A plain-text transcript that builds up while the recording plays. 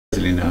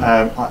silly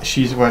now?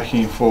 She's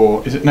working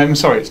for, is it, no, I'm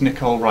sorry, it's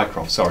Nicole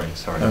Rycroft, sorry.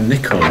 Oh,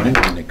 Nicole, I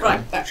know Nicole.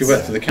 Right, She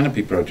worked for the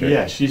Canopy Project.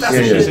 Yeah, she's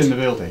That's in the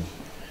building.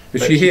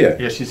 Is she here?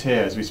 Yeah, she's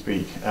here as we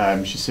speak.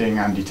 She's seeing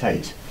Andy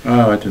Tate.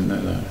 Oh, I didn't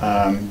know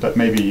that. But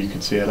maybe you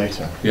could see her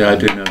later. Yeah, I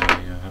do know that.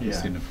 Yeah, I haven't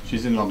seen her.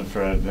 She's in London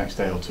for the next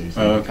day or two,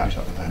 so we'll catch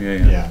up with her.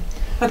 Yeah.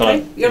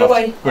 Okay, you're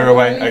away. We're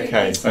away,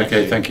 okay.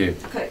 Okay, thank you.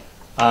 Okay.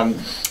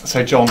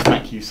 So John,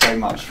 thank you so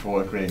much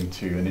for agreeing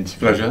to an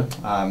interview. Pleasure.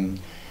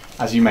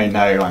 As you may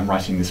know, I'm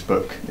writing this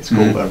book. It's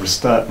called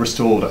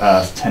Restored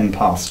Earth, 10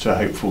 Paths to a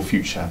Hopeful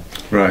Future.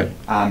 Right.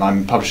 And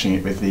I'm publishing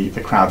it with the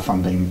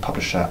crowdfunding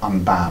publisher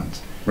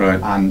Unbanned.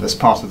 Right. And as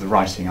part of the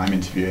writing, I'm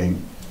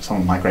interviewing some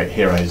of my great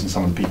heroes and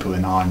some of the people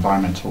in our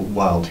environmental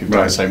world who've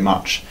done so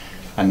much.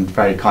 And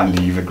very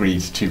kindly, you've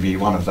agreed to be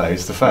one of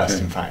those, the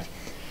first, in fact.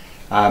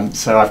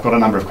 So I've got a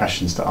number of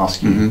questions to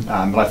ask you,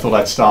 but I thought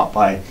I'd start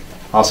by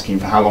asking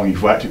for how long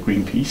you've worked at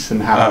Greenpeace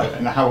and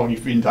how long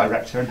you've been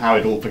director and how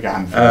it all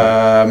began for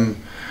you.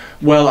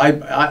 Well,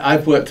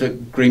 I've worked at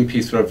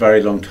Greenpeace for a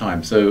very long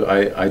time. So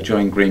I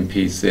joined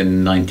Greenpeace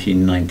in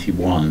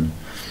 1991.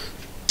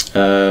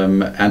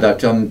 And I've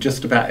done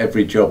just about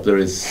every job there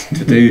is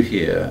to do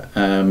here.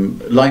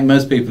 Like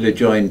most people who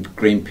joined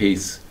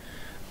Greenpeace,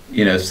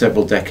 you know,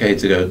 several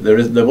decades ago,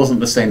 there wasn't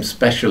the same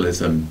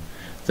specialism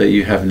that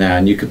you have now,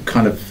 and you could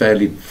kind of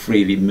fairly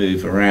freely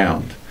move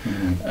around.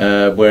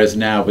 Whereas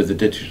now with the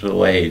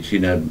digital age, you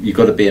know, you've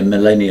got to be a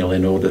millennial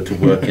in order to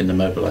work in the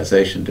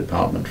mobilization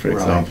department, for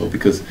example,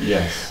 because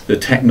the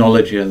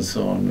technology and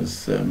so on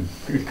has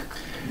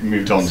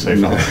moved on so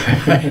far.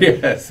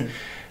 Yes.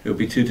 It would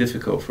be too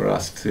difficult for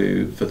us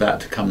for that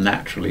to come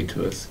naturally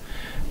to us.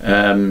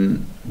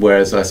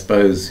 Whereas I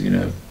suppose, you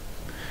know,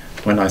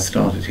 when I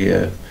started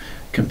here,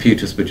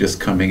 computers were just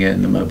coming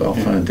in, the mobile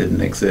phone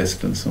didn't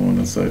exist, and so on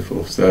and so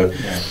forth.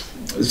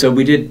 So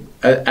we did,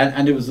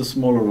 and it was a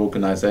smaller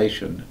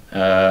organisation,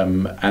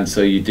 and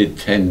so you did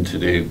tend to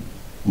do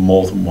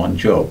more than one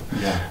job,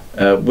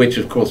 which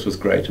of course was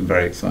great and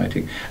very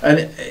exciting.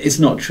 And it's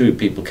not true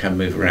people can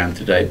move around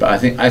today, but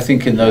I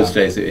think in those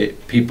days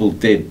people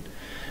did.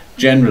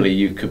 Generally,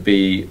 you could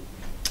be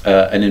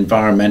an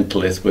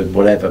environmentalist with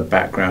whatever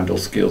background or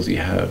skills you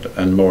had,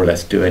 and more or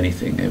less do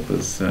anything. It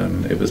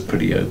was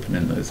pretty open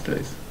in those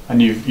days.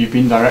 And you've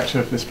been director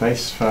of this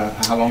place for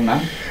how long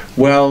now?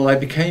 Well, I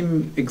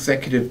became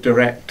executive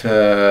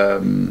director.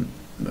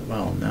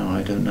 Well, no,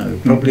 I don't know.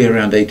 Probably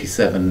around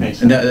 87.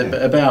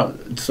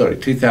 About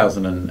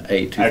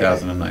 2008,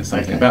 2009,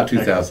 something. About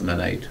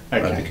 2008,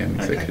 I became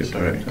executive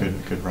director.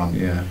 Good run.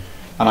 Yeah.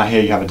 And I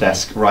hear you have a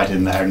desk right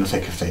in there in the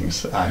thick of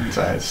things, and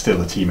it's still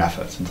a team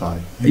effort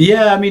entirely.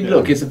 Yeah, I mean,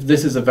 look,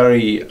 this is a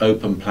very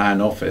open plan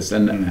office,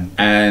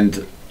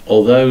 and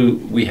although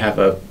we have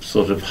a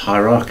sort of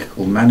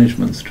hierarchical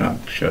management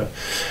structure,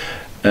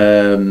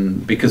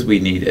 because we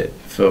need it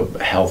for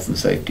health and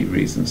safety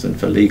reasons and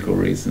for legal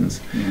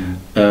reasons,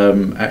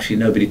 actually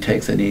nobody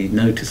takes any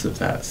notice of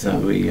that. So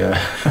we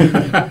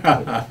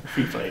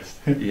free-placed.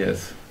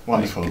 Yes.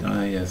 Wonderful.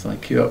 Yes, I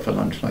queue up for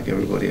lunch like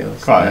everybody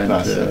else. Quite, and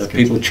that's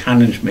people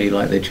challenge me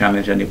like they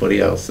challenge anybody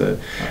else,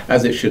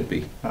 as it should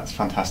be. That's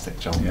fantastic,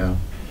 John. Yeah.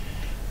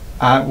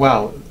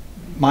 Well,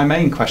 my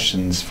main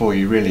questions for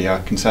you really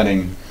are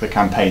concerning the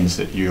campaigns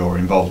that you're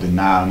involved in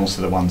now, and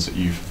also the ones that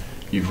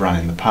you've run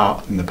in the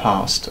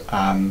past,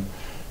 and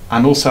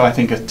also I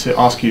think to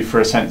ask you for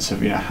a sense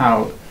of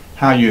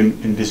how you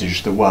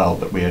envisage the world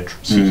that we are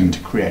seeking to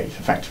create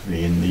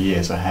effectively in the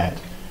years ahead,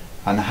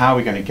 and how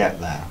we're going to get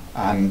there,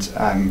 and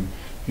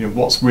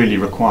what's really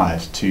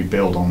required to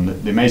build on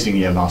the amazing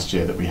year last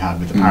year that we had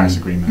with the Paris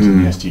Agreement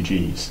and the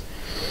SDGs,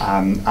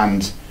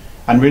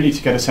 and really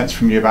to get a sense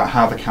from you about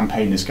how the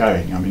campaign is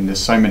going. I mean, there's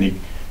so many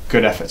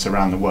good efforts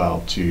around the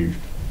world to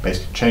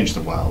basically change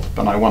the world,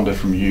 but I wonder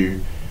from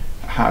you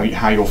how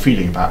you're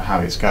feeling about how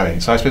it's going.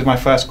 So I suppose my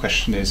first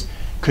question is,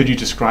 could you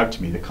describe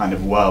to me the kind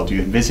of world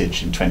you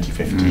envisage in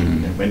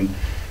 2015? When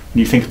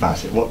you think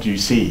about it, what do you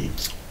see?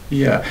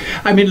 Yeah,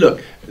 I mean,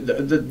 look,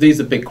 these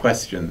are big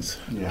questions.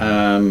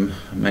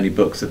 Many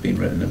books have been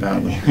written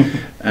about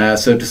them.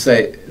 So to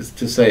say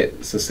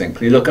it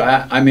succinctly, look,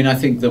 I mean, I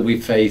think that we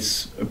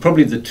face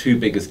probably the two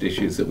biggest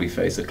issues that we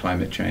face are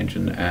climate change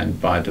and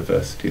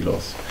biodiversity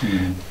loss,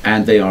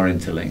 and they are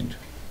interlinked.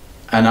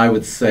 And I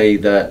would say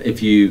that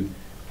if you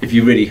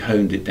really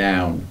honed it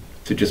down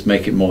to just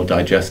make it more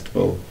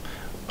digestible,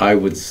 I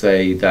would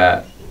say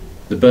that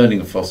the burning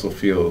of fossil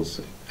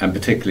fuels, and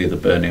particularly the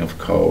burning of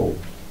coal,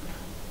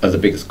 are the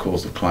biggest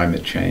cause of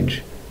climate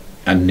change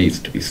and needs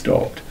to be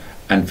stopped.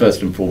 And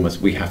first and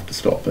foremost, we have to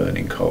stop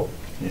burning coal.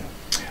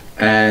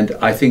 And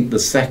I think the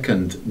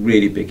second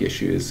really big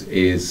issue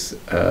is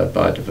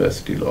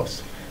biodiversity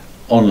loss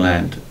on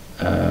land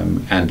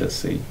and at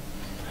sea.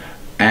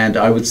 And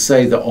I would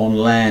say that on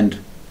land,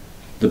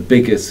 the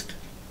biggest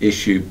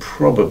issue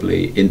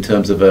probably in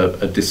terms of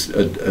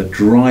a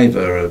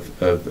driver of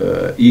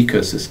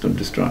ecosystem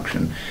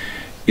destruction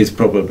is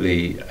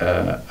probably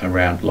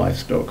around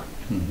livestock.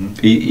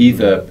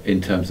 Either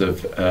in terms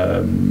of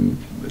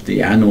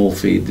the animal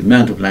feed, the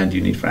amount of land you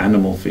need for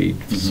animal feed,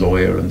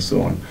 soya and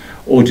so on,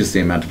 or just the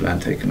amount of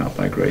land taken up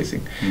by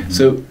grazing.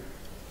 So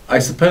I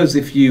suppose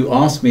if you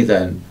ask me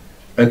then,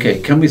 okay,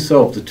 can we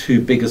solve the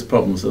two biggest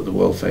problems that the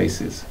world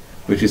faces,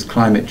 which is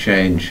climate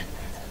change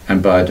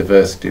and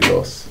biodiversity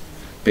loss,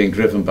 being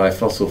driven by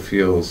fossil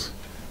fuels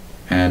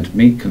and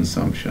meat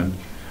consumption,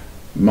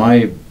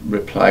 my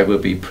reply will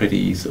be pretty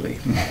easily.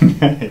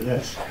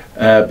 Yes.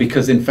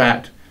 Because in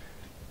fact,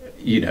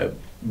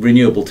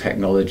 renewable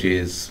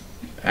technologies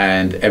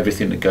and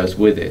everything that goes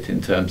with it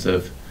in terms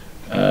of,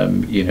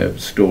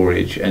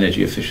 storage,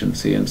 energy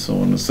efficiency and so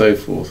on and so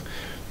forth,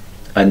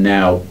 are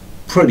now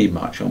pretty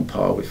much on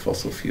par with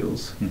fossil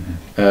fuels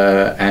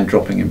and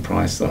dropping in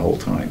price the whole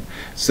time.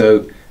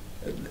 So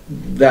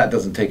that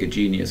doesn't take a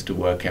genius to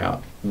work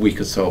out we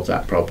could solve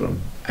that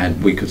problem,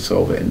 and we could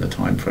solve it in the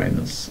time frame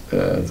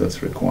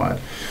that's required.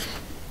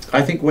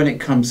 I think when it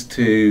comes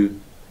to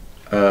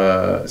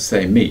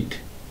say meat,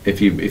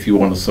 if you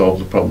want to solve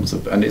the problems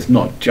of, and it's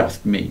not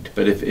just meat,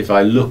 but if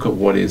I look at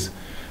what is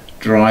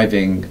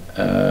driving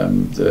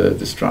the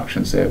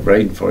destruction, say, of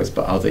rainforests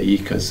but other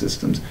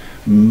ecosystems,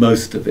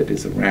 most of it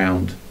is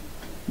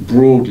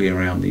broadly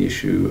around the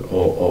issue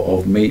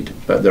of meat,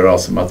 but there are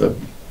some other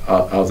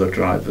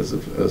drivers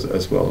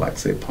as well, like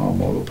say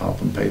palm oil or pulp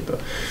and paper.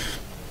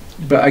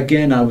 But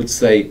again, I would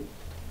say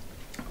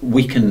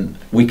we can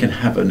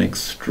have an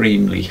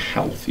extremely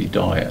healthy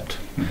diet,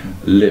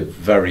 live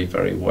very,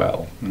 very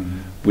well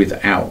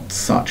without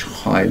such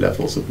high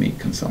levels of meat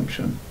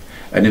consumption.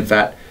 And in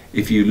fact,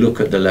 if you look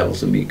at the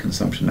levels of meat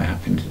consumption that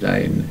happen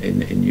today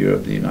in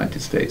Europe, the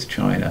United States,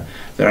 China,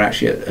 they're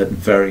actually at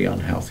very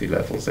unhealthy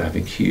levels. They're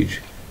having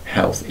huge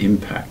health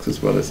impacts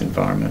as well as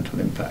environmental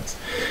impacts.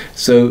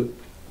 So,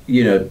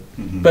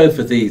 both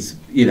of these,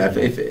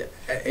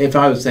 if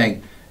I was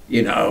saying,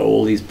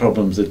 all these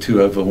problems are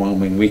too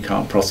overwhelming, we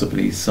can't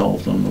possibly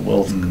solve them, the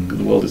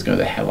world is going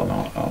to hell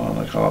on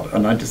a cart.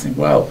 And I just think,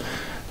 well,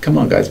 come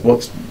on guys,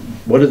 what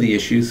are the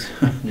issues?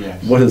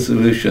 Yes. What are the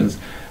solutions?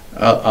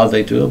 Are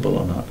they doable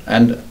or not?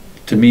 And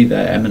to me,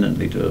 they're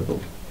eminently doable.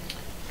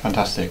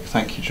 Fantastic.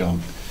 Thank you,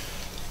 John.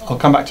 I'll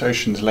come back to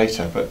oceans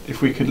later, but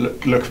if we could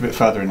look a bit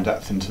further in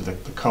depth into the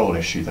coal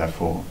issue,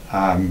 therefore.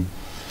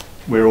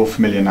 We're all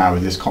familiar now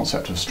with this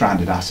concept of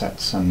stranded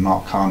assets, and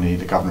Mark Carney,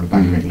 the Governor of the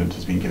Bank of England,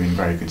 has been giving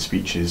very good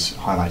speeches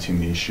highlighting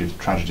the issue, the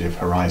tragedy of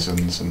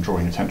horizons, and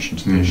drawing attention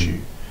to the issue.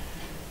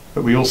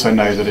 But we also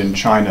know that in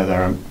China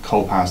there are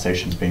coal power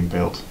stations being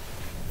built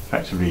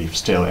effectively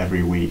still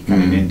every week,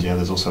 and in India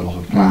there's also a lot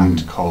of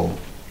planned coal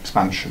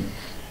expansion.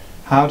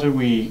 How do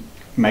we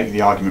make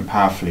the argument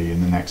powerfully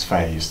in the next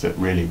phase that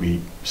really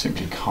we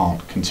simply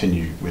can't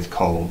continue with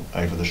coal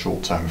over the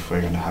short term if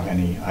we're going to have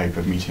any hope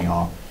of meeting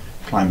our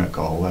climate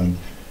goal, and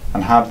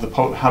how does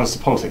the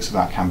politics of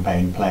that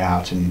campaign play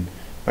out in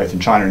both in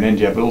China and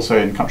India, but also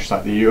in countries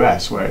like the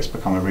US, where it's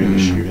become a real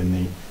issue in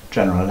the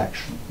general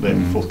election, the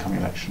forthcoming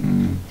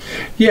election?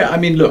 Yeah, I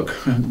mean, look,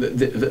 and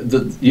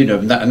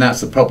that's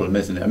the problem,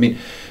 isn't it? I mean,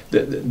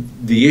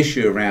 the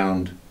issue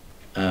around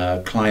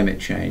climate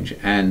change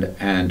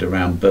and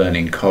around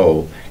burning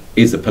coal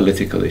is a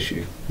political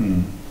issue.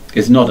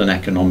 It's not an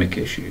economic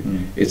issue.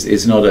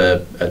 It's not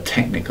a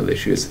technical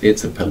issue.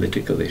 It's a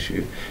political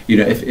issue.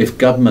 If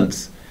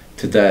governments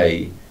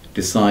today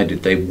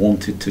decided they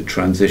wanted to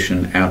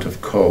transition out of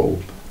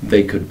coal,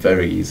 they could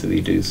very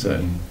easily do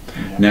so.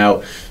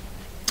 Now,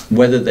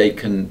 whether they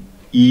can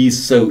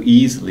so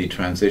easily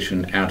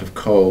transition out of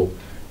coal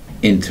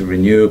into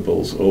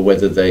renewables, or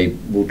whether they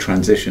will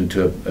transition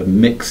to a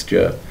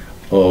mixture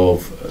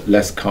of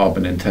less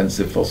carbon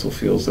intensive fossil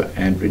fuels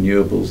and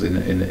renewables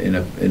in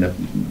a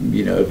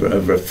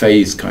over a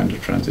phased kind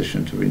of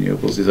transition to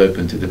renewables, is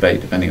open to debate,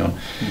 depending on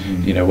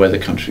where the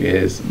country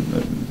is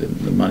and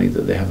the money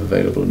that they have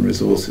available and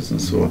resources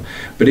and so on.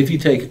 But if you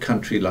take a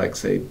country like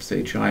say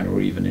China, or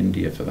even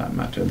India for that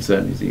matter, and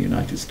certainly the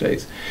United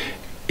States,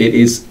 it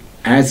is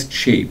as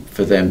cheap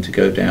for them to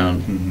go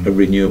down a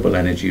renewable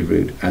energy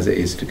route as it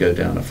is to go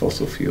down a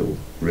fossil fuel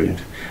route.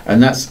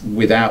 And that's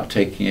without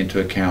taking into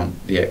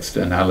account the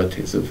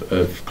externalities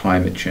of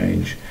climate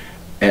change,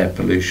 air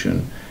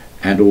pollution,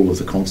 and all of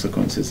the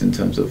consequences in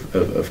terms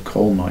of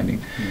coal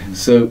mining.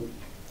 So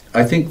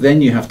I think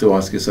then you have to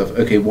ask yourself,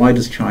 okay, why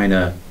does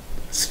China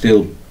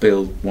still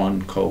build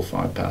one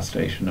coal-fired power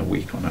station a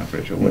week on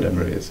average, or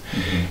whatever it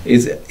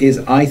is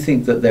I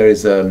think that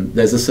there's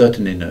a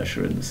certain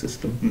inertia in the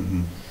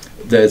system.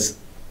 There's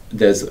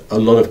a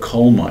lot of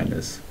coal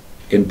miners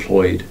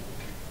employed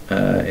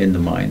in the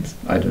mines.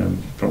 I don't know,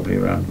 probably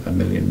around a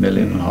million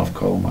and a half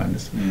coal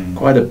miners.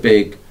 Quite a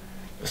big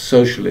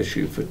social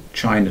issue for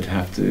China to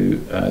have to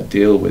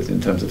deal with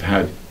in terms of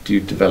how do you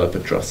develop a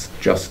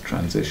just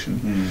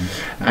transition.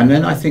 And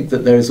then I think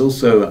that there is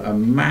also a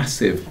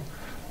massive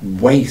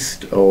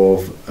waste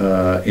of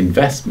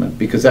investment,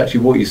 because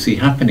actually what you see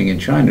happening in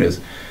China is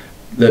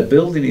they're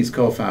building these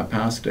coal-fired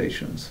power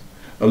stations.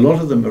 A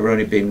lot of them are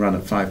only being run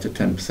at 5 to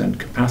 10%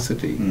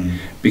 capacity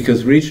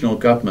because regional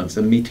governments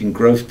are meeting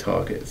growth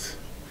targets,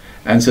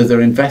 and so they're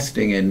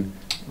investing in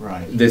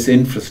this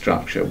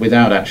infrastructure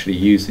without actually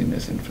using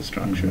this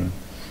infrastructure,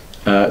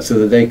 so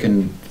that they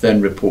can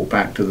then report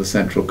back to the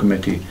central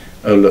committee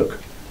oh look,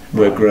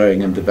 we're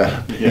growing and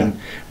developing,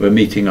 we're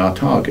meeting our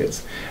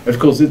targets. Of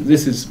course,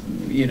 this is,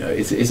 you know,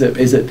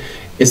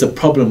 it's a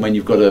problem when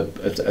you've got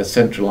a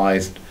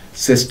centralized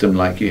system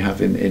like you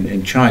have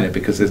in China,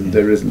 because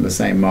there isn't the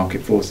same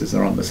market forces,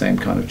 there aren't the same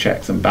kind of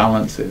checks and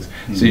balances.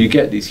 So you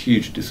get these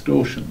huge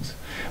distortions.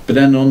 But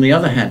then on the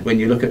other hand, when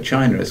you look at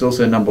China, it's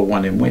also number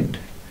one in wind.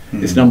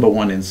 It's number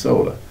one in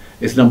solar.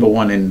 It's number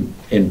one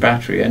in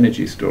battery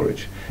energy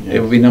storage. It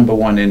will be number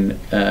one in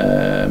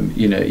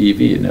you know,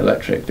 EV and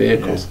electric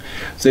vehicles.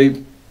 So,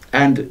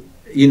 and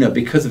you know,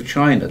 because of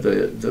China,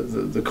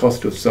 the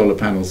cost of solar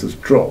panels has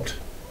dropped,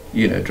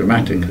 you know,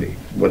 dramatically.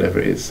 Whatever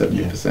it is,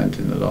 70%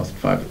 in the last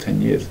 5 or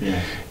 10 years.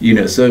 You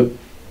know, so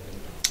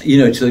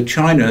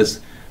China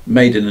has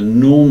made an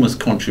enormous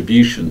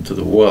contribution to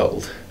the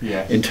world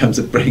in terms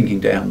of bringing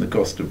down the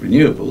cost of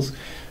renewables,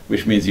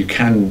 which means you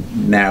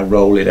can now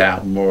roll it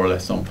out more or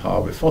less on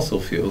par with fossil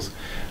fuels,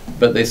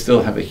 but they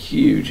still have a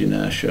huge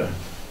inertia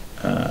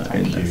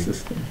in their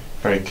system.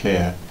 Very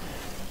clear.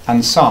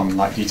 And some,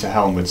 like Dieter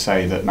Helm, would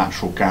say that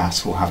natural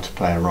gas will have to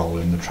play a role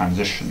in the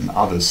transition.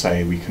 Others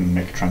say we can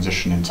make a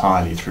transition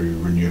entirely through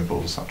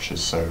renewables such as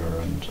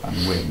solar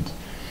and wind.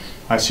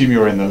 I assume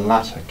you're in the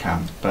latter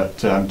camp, but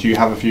do you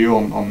have a view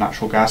on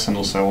natural gas and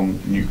also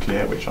on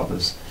nuclear, which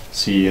others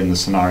see in the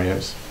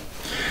scenarios?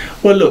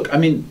 Well, look, I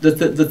mean,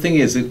 the thing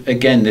is,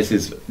 again, this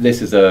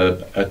is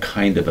a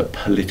kind of a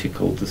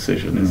political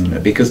decision, isn't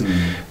it? Because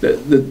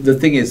the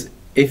thing is,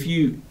 if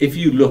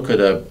you look at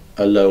a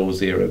low or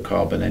zero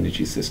carbon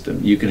energy system,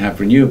 you can have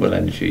renewable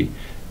energy,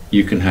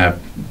 you can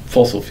have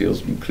fossil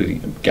fuels,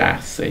 including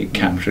gas, say,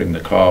 capturing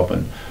the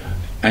carbon,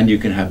 and you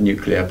can have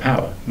nuclear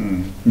power.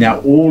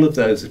 Now, all of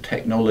those are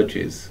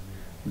technologies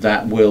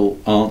that will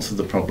answer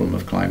the problem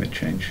of climate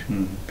change,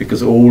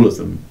 because all of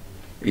them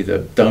either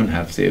don't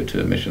have CO2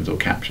 emissions or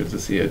capture the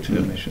CO2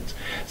 emissions.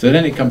 So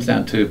then it comes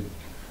down to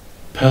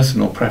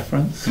personal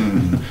preference,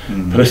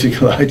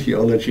 political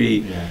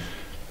ideology,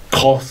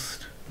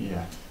 cost,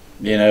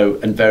 you know,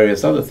 and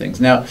various other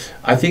things. Now,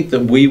 I think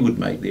that we would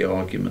make the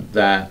argument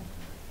that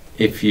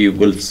if you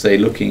will, say,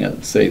 looking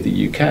at, say,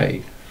 the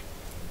UK,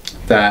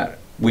 that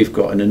we've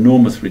got an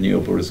enormous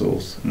renewable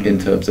resource in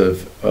terms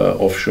of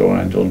offshore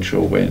and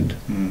onshore wind,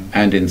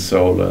 and in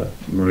solar,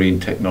 marine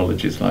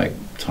technologies like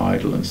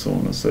tidal and so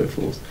on and so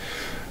forth.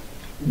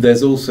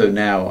 There's also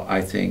now,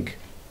 I think,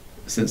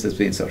 since there's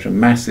been such a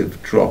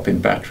massive drop in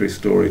battery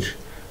storage,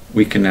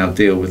 we can now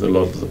deal with a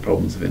lot of the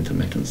problems of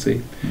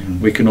intermittency.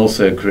 We can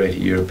also create a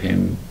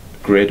European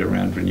grid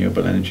around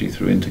renewable energy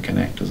through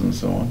interconnectors and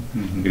so on.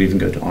 We could even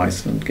go to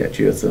Iceland, get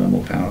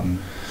geothermal power.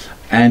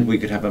 And we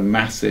could have a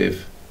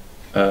massive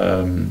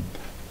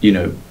you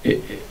know,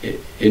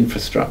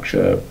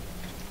 infrastructure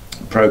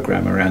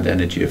program around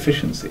energy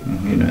efficiency,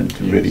 you know,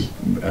 to really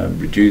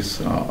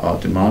reduce our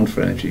demand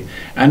for energy.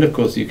 And of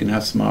course, you can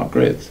have smart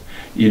grids.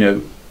 You know,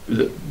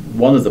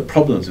 one of the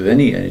problems with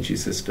any energy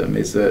system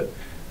is that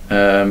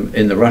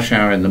in the rush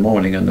hour in the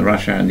morning and the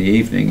rush hour in the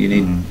evening,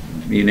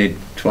 you need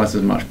twice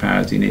as much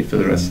power as you need for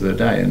the rest of the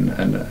day, and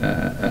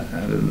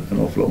an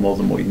awful lot more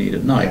than what you need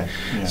at night.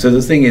 So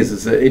the thing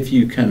is that if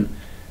you can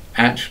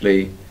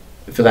actually,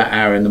 for that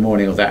hour in the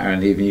morning or that hour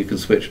in the evening, you can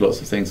switch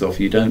lots of things off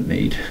you don't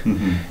need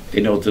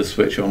in order to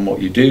switch on what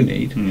you do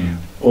need.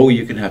 Or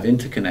you can have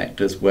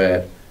interconnectors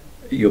where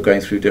you're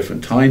going through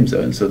different time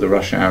zones. So the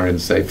rush hour in,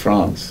 say,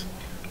 France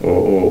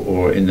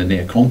or in the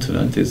near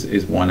continent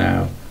is 1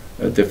 hour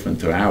different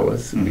to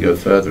ours. If you go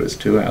further, it's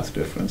 2 hours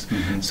difference.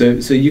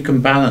 So you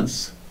can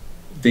balance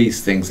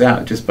these things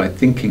out just by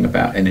thinking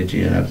about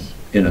energy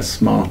in a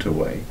smarter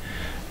way.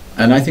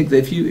 And I think that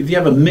if you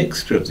have a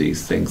mixture of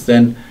these things,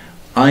 then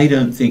I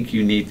don't think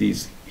you need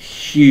these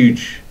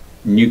huge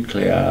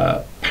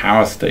nuclear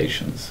power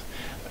stations,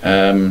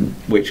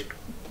 which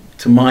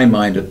to my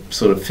mind are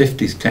sort of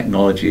 50s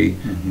technology,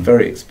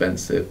 very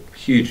expensive,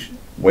 huge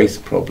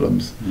waste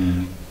problems,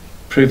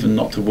 proven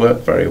not to work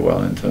very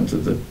well in terms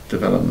of the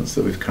developments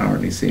that we've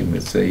currently seen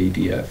with, say,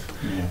 EDF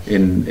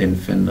in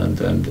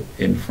Finland and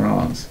in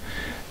France.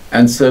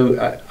 And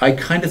so I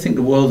kind of think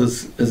the world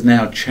has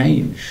now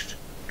changed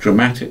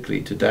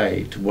dramatically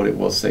today to what it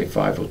was, say,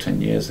 5 or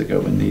 10 years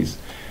ago when these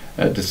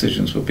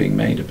decisions were being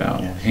made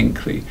about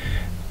Hinkley.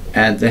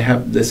 And they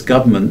have this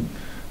government,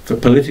 for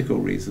political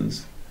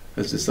reasons,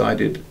 has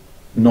decided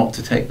not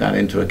to take that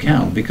into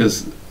account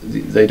because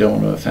they don't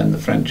want to offend the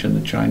French and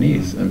the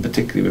Chinese, and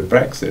particularly with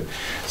Brexit.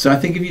 So I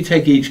think if you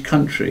take each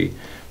country,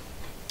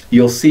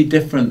 you'll see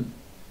different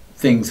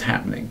things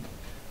happening,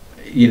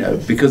 you know,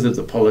 because of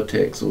the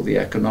politics or the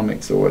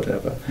economics or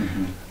whatever.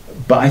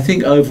 But I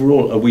think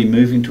overall, are we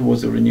moving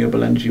towards a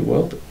renewable energy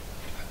world?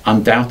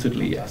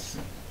 Undoubtedly, yes.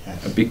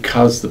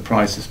 Because the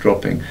price is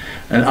dropping.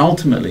 And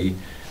ultimately,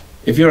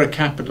 if you're a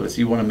capitalist,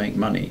 you want to make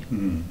money,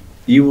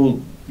 you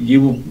will,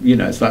 you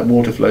know, it's like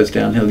water flows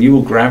downhill. You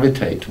will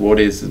gravitate to what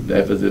is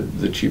ever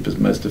the cheapest,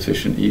 most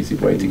efficient, easy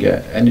way to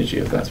get energy,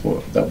 if that's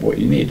what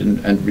you need.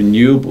 And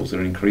renewables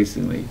are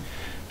increasingly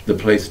the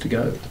place to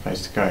go. The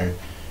place to go.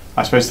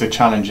 I suppose the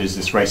challenge is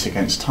this race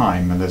against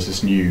time, and there's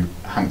this new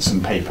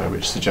Hansen paper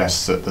which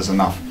suggests that there's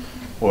enough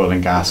oil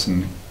and gas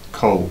and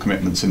coal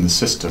commitments in the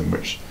system,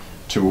 which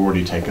to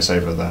already take us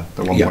over the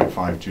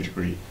 1.5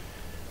 degree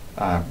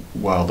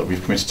world that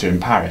we've committed to in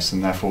Paris,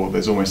 and therefore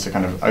there's almost a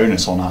kind of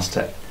onus on us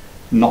to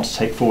not to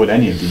take forward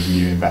any of these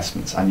new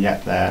investments, and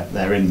yet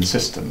they're in the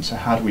system. So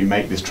how do we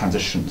make this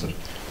transition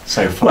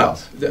so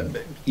fast? Well,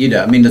 you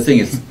know, I mean, the thing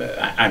is,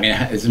 I mean,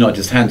 it's not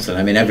just Hanson.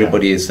 I mean,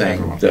 everybody is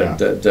saying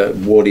that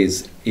what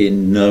is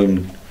in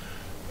known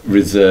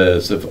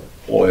reserves of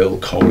oil,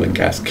 coal and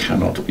gas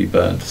cannot be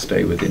burned to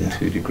stay within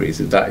 2 degrees.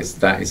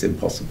 That is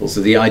impossible.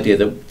 So the idea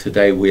that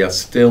today we are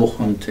still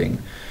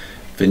hunting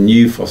for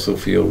new fossil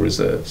fuel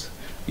reserves,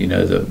 you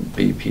know, that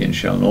BP and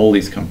Shell and all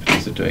these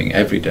companies are doing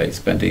every day,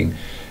 spending,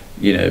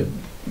 you know,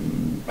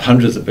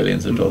 hundreds of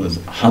billions of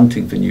dollars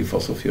hunting for new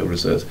fossil fuel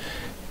reserves,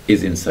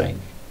 is insane.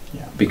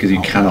 Because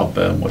you cannot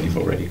burn what you've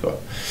already got.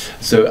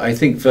 So I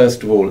think,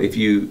 first of all, if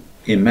you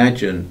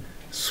imagine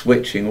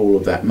switching all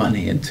of that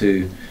money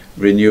into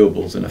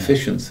renewables and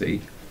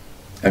efficiency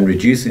and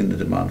reducing the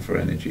demand for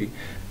energy,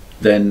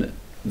 then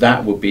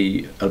that would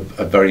be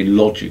a very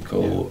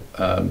logical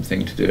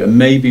thing to do. And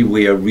maybe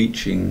we are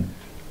reaching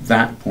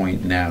that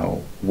point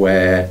now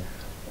where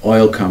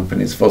oil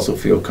companies, fossil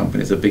fuel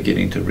companies are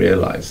beginning to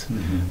realize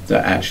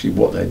that actually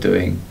what they're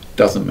doing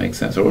doesn't make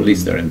sense, or at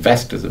least their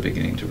investors are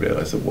beginning to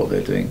realize that what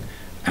they're doing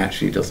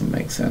actually doesn't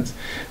make sense.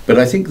 But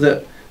I think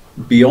that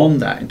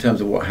beyond that, in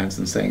terms of what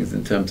Hanson's saying, is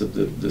in terms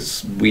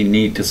of we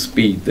need to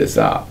speed this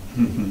up.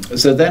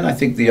 So then I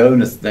think the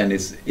onus then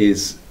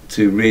is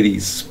to really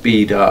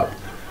speed up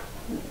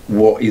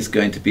what is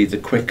going to be the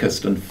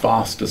quickest and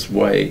fastest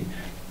way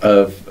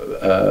of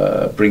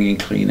bringing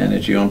clean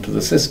energy onto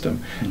the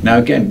system. Now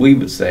again, we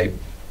would say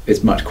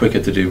it's much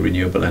quicker to do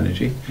renewable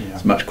energy.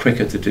 It's much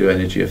quicker to do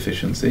energy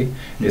efficiency.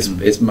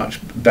 It's much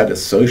better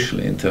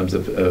socially in terms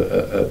of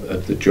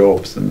the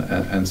jobs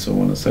and so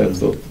on and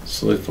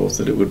so forth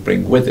that it would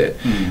bring with it.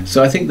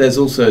 So I think there's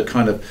also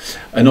kind of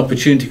an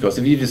opportunity cost.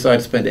 If you decide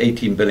to spend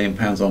 £18 billion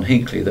on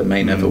Hinkley that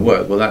may never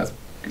work, well,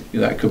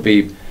 that could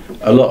be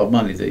a lot of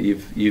money that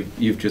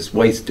you've just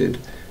wasted.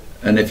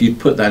 And if you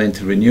put that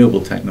into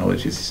renewable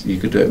technologies, you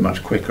could do it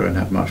much quicker and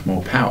have much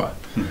more power.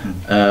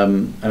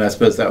 And I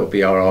suppose that would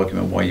be our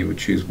argument why you would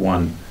choose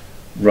one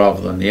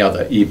rather than the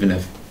other, even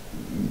if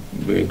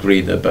we agree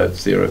they're both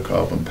zero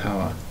carbon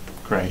power.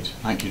 Great,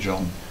 thank you,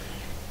 John.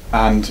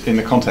 And in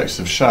the context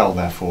of Shell,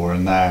 therefore,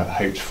 and their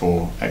hoped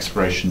for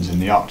explorations in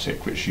the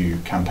Arctic, which you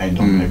campaigned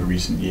on over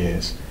recent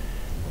years,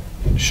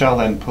 Shell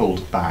then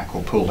pulled back,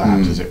 or pulled out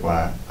as it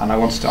were, and I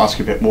wanted to ask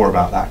you a bit more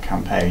about that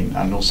campaign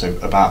and also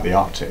about the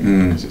Arctic,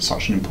 because it's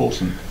such an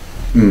important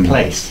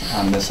place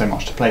and there's so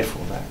much to play for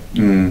there.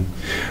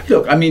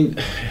 Look, I mean,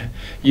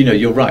 you know,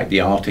 you're right,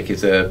 the Arctic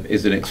is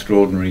an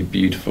extraordinary,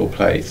 beautiful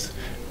place,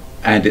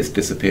 and it's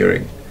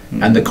disappearing.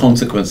 And the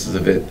consequences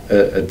of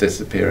it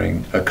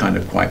disappearing are kind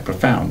of quite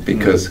profound,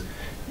 because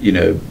you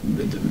know,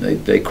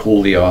 they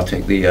call the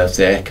Arctic the Earth's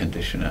air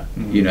conditioner.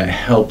 You know, it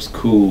helps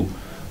cool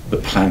the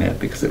planet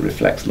because it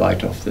reflects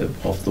light off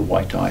the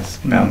white ice,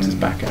 bounces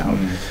back out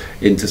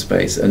into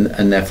space,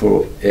 and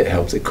therefore it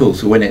helps it cool.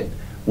 So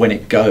when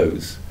it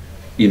goes,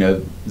 you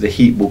know, the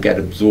heat will get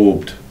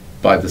absorbed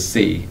by the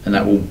sea, and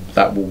that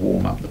will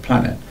warm up the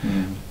planet.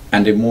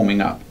 And in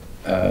warming up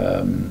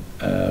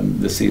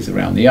the seas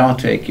around the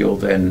Arctic, you'll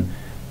then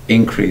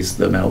increase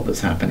the melt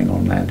that's happening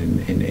on land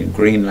in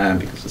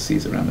Greenland, because the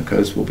seas around the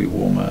coast will be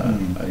warmer.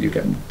 You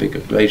get bigger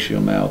glacial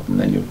melt, and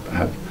then you'll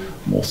have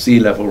more sea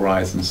level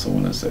rise and so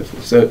on and so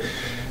forth. So,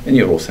 and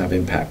you'll also have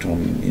impact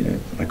on, you know,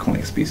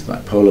 iconic species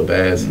like polar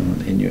bears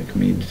and Inuit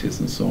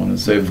communities and so on and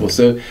so forth.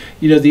 So,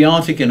 you know, the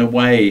Arctic in a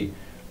way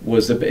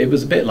was a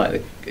bit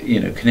like the, you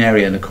know,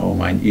 canary in the coal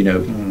mine. You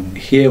know,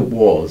 here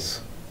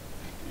was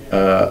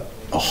a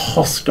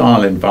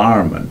hostile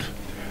environment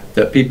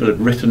that people had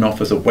written off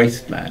as a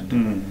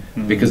wasteland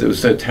because it was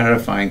so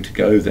terrifying to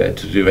go there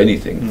to do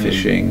anything,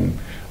 fishing,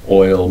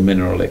 oil,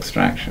 mineral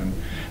extraction.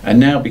 And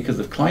now, because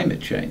of climate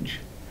change,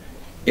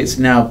 it's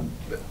now,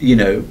 you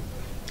know,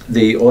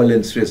 the oil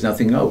industry is now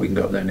thinking, oh, we can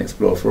go up there and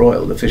explore for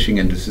oil. The fishing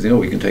industry is thinking, oh,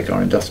 we can take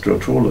our industrial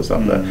trawlers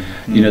up there.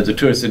 You know, the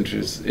tourist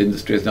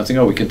industry is now thinking,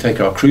 oh, we can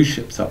take our cruise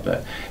ships up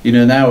there. You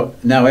know,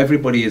 now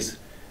everybody is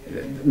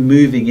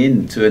moving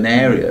into an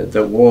area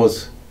that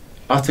was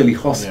utterly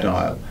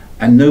hostile,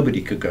 and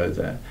nobody could go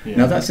there.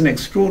 Now, that's an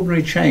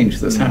extraordinary change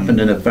that's happened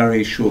in a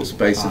very short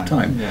space of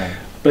time.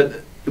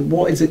 But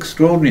what is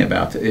extraordinary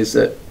about it is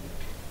that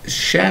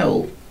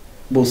Shell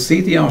will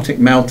see the Arctic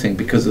melting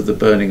because of the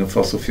burning of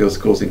fossil fuels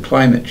causing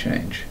climate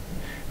change,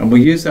 and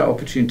we'll use that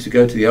opportunity to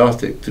go to the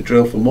Arctic to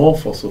drill for more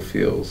fossil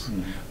fuels,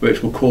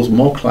 which will cause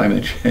more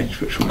climate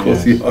change, which will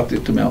cause the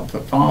Arctic to melt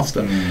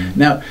faster.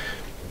 Now,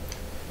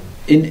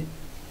 in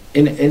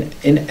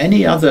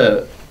any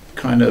other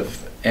kind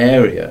of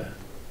area,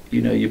 you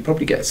know, you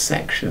probably get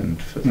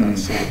sectioned for that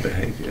sort of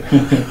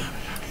behaviour.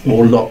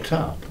 Or locked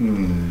up,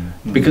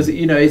 because,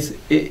 you know,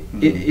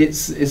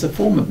 it's a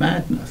form of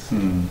madness.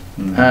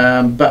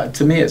 But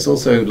to me, it's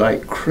also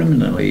like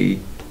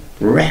criminally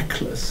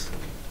reckless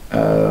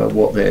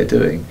what they're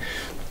doing,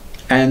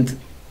 and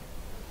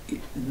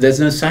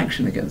there's no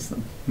sanction against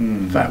them.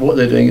 In fact, what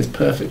they're doing is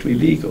perfectly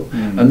legal.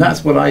 And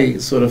that's what I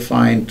sort of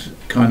find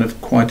kind of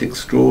quite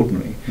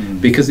extraordinary,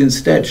 because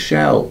instead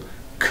Shell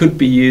could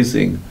be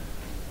using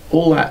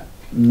all that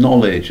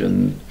knowledge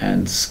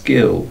and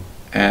skill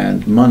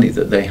and money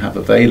that they have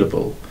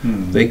available.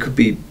 They could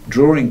be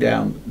drawing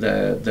down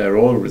their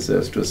oil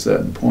reserves to a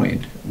certain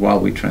point while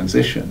we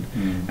transition,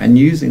 and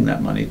using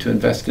that money to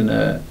invest in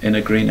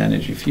a green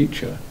energy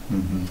future.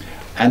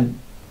 And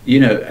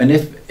and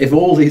if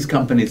all these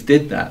companies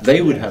did that,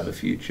 they would have a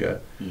future.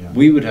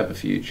 We would have a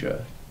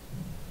future,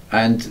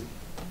 and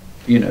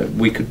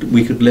we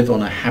could live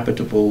on a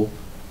habitable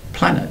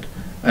planet.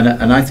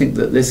 And I think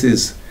that this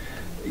is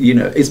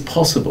it's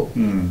possible,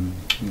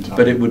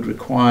 but it would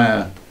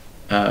require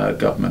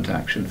government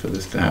action for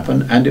this to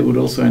happen, and it would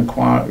also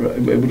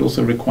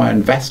require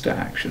investor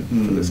action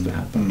for this to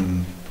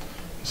happen.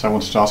 So I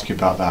wanted to ask you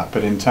about that,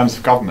 but in terms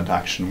of government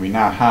action, we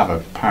now have a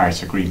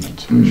Paris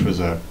Agreement, which was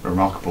a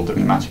remarkable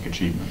diplomatic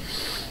achievement.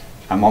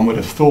 And one would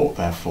have thought,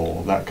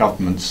 therefore, that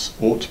governments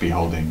ought to be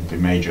holding the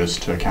majors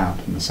to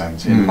account, in a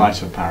sense, in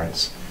light of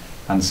Paris,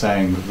 and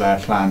saying that their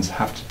plans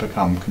have to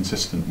become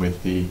consistent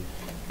with the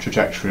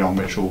trajectory on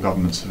which all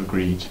governments have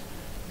agreed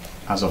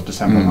as of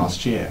December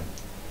last year.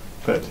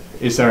 But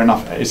is there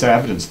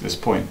evidence at this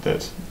point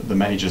that the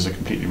majors are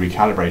completely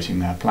recalibrating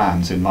their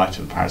plans in light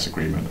of the Paris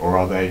Agreement, or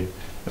are they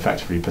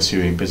effectively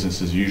pursuing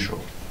business as usual?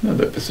 No,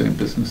 they're pursuing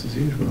business as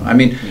usual. I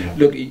mean,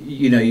 look,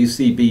 you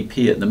see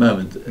BP at the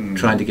moment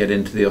trying to get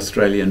into the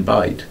Australian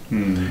Bight.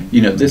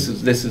 This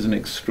is an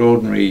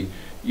extraordinary,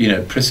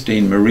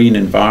 pristine marine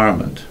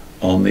environment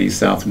on the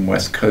south and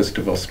west coast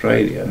of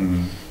Australia.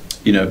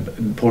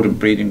 Important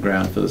breeding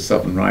ground for the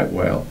southern right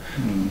whale.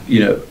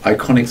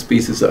 Iconic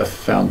species that are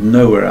found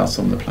nowhere else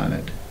on the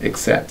planet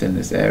except in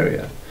this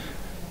area.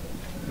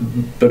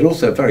 But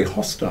also a very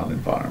hostile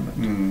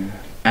environment.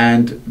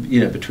 And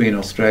between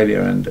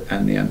Australia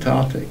and the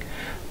Antarctic,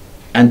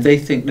 and they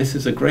think this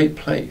is a great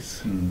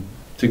place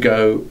to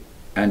go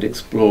and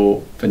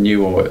explore for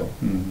new oil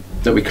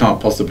that we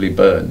can't possibly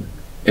burn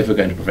if we're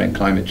going to prevent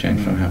climate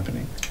change from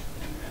happening.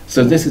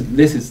 So this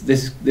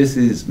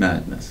is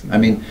madness. I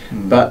mean,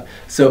 but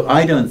so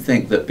I don't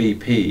think that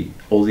BP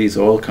or these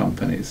oil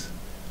companies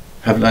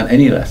have learned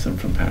any lesson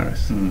from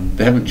Paris.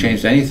 They haven't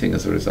changed anything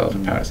as a result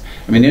of Paris.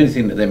 I mean, the only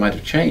thing that they might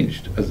have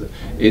changed is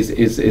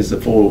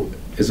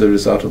a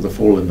result of the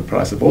fall in the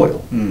price of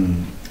oil,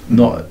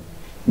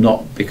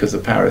 not because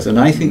of Paris. And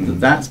I think that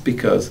that's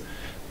because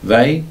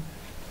they,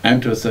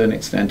 and to a certain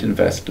extent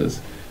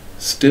investors,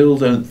 still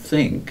don't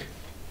think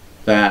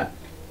that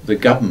the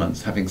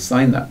governments, having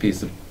signed that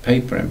piece of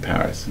paper in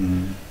Paris,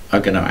 are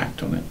going to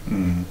act on it.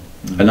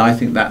 And I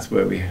think that's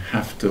where we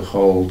have to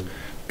hold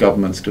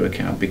governments to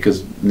account,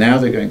 because now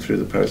they're going through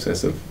the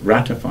process of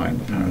ratifying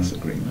the Paris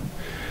Agreement.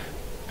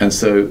 And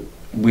so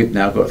we've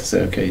now got to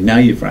say, okay, now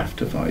you've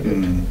ratified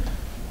it,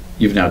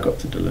 you've now got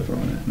to deliver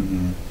on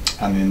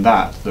it. And in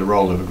that, the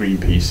role of a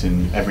Greenpeace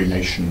in every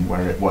nation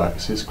where it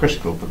works is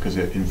critical, because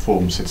it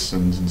informs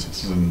citizens and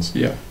citizens'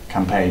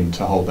 campaign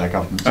to hold their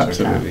governments to account.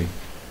 Absolutely,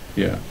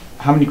 yeah.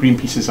 How many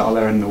Greenpeaces are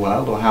there in the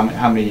world, or how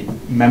many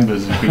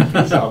members of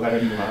Greenpeace are there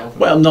in the world?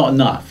 Well, not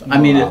enough. I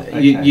mean,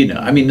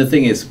 I mean, the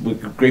thing is,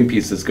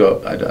 Greenpeace has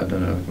got, I don't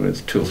know,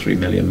 it's 2 or 3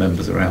 million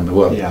members around the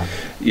world.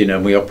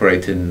 We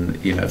operate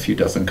in a few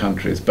dozen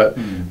countries. But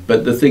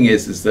the thing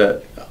is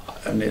that,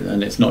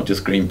 and it's not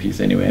just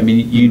Greenpeace anyway. I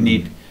mean,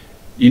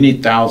 you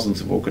need thousands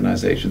of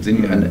organisations,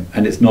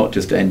 and it's not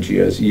just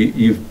NGOs.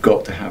 You've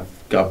got to have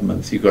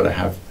governments. You've got to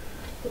have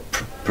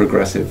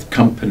progressive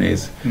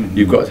companies.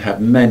 You've got to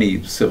have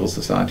many civil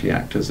society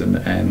actors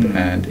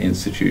and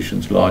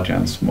institutions, large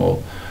and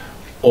small,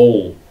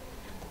 all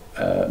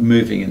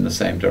moving in the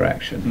same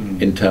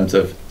direction in terms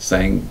of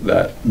saying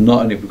that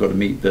not only have we got to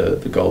meet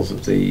the goals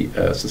of the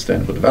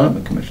Sustainable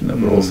Development Commission that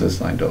were also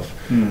signed off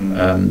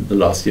the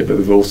last year, but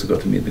we've also got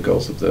to meet the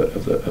goals of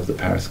the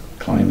Paris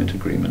Climate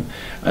Agreement,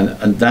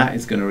 and that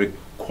is going to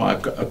require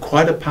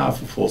quite a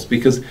powerful force,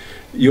 because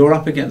you're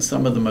up against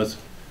some of the most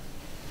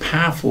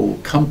powerful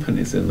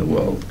companies in the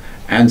world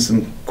and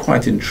some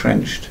quite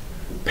entrenched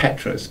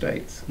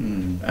petro-states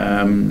who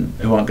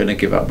aren't going to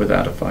give up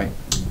without a fight.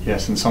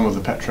 Yes, and some of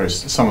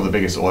the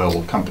biggest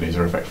oil companies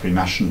are effectively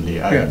nationally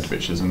owned,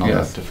 which is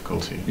another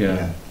difficulty.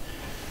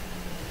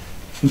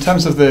 In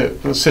terms of the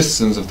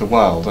citizens of the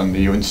world and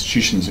the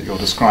institutions that you're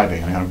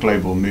describing, a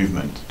global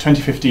movement,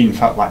 2015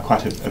 felt like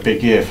quite a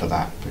big year for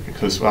that,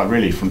 because, well,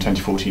 really from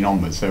 2014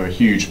 onwards, there were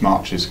huge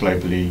marches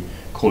globally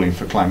calling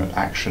for climate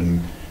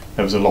action.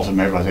 There was a lot of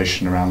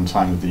mobilisation around the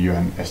time of the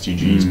UN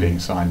SDGs being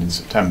signed in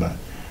September.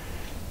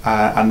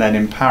 And then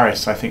in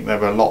Paris, I think there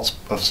were lots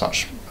of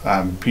such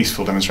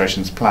peaceful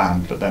demonstrations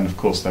planned, but then of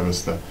course there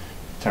was the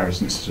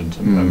terrorist incident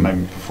a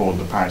moment before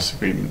the Paris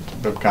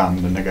Agreement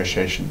began the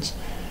negotiations.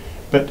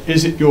 But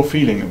is it your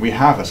feeling that we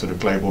have a sort of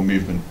global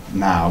movement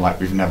now like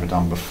we've never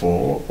done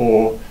before,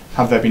 or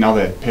have there been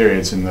other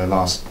periods in the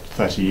last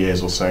 30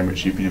 years or so in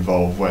which you've been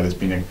involved where there's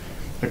been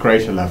a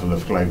greater level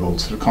of global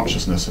sort of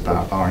consciousness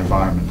about our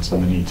environment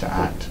and the need to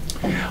act?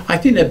 I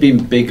think there have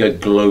been bigger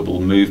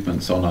global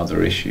movements on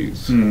other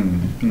issues.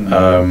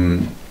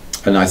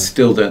 And I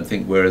still don't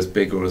think we're as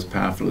big or as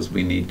powerful as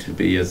we need to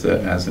be as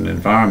an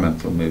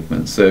environmental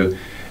movement. So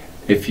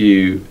if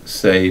you,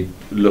 say,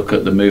 look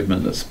at the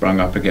movement that sprung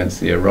up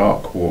against the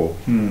Iraq War,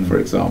 for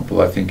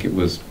example, I think it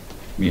was,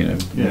 you know,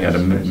 we had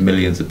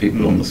millions of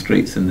people on the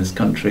streets in this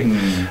country.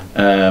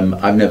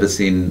 I've never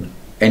seen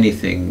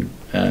anything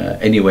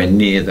anywhere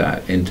near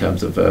that in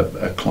terms of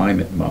a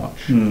climate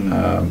march,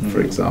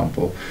 for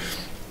example.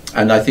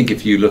 And I think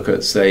if you look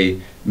at,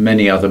 say,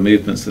 many other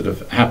movements that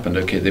have happened,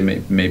 okay, they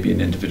may be in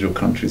individual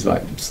countries,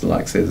 like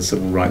say the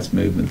civil rights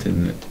movement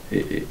in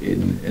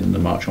the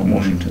March on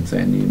Washington,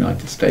 say in the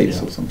United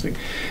States or something,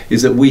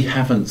 is that we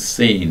haven't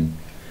seen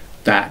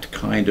that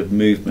kind of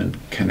movement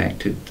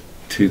connected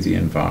to the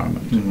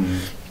environment.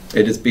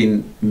 It has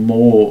been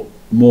more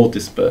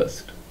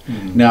dispersed.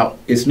 Now,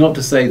 it's not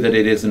to say that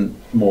it isn't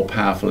more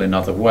powerful in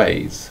other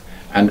ways,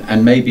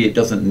 and maybe it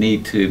doesn't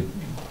need to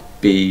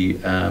be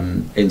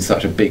in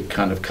such a big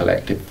kind of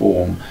collective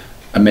form,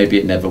 and maybe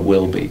it never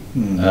will be.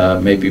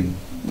 Maybe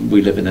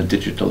we live in a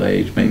digital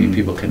age, maybe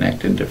people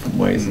connect in different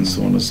ways and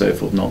so on and so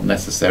forth, not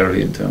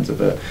necessarily in terms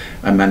of a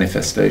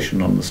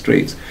manifestation on the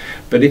streets.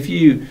 But if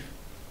you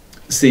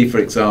see, for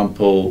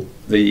example,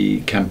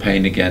 the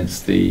campaign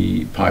against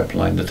the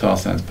pipeline, the tar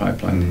sands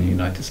pipeline in the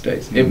United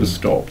States, it was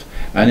stopped,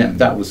 and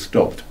that was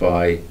stopped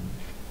by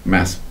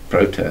mass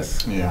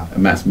protests. A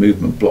mass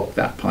movement blocked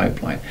that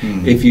pipeline.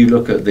 If you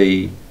look at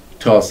the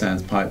tar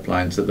sands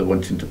pipelines that they're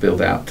wanting to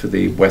build out to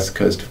the west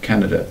coast of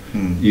Canada,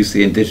 you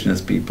see indigenous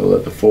people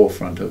at the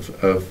forefront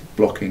of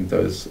blocking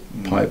those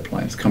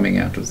pipelines coming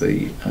out of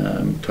the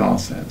tar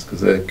sands,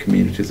 because their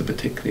communities are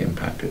particularly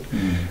impacted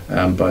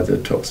by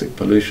the toxic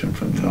pollution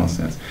from tar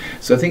sands.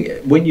 So I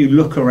think when you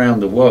look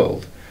around the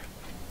world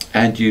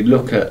and you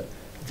look at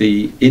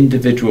the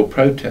individual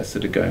protests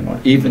that are going on,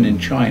 even in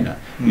China,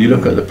 you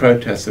look at the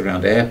protests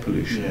around air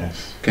pollution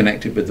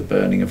connected with the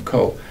burning of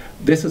coal,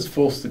 this has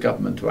forced the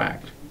government to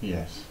act.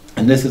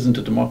 And this isn't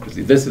a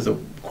democracy. This is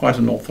quite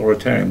an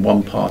authoritarian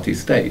one-party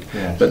state.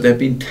 But there have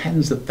been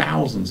tens of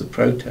thousands of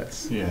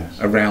protests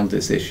around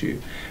this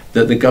issue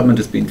that the government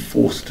has been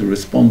forced to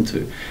respond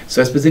to.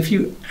 So I suppose if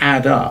you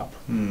add up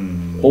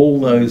all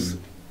those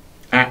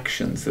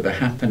actions that are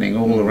happening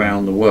all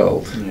around the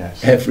world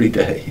every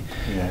day,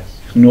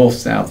 north,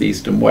 south,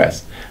 east and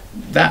west,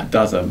 that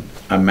does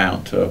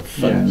amount to a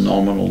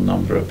phenomenal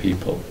number of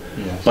people.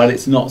 But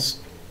it's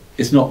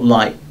not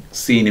like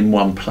seen in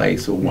one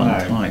place or one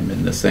time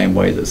in the same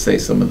way that, say,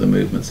 some of the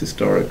movements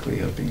historically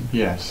have been.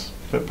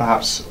 But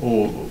perhaps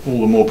all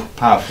the more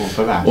powerful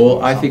for that.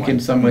 Or I think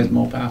in some ways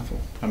more powerful.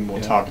 And more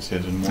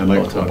targeted and more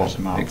local,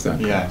 bottom up.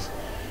 Exactly.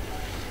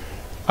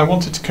 I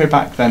wanted to go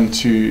back then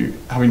to,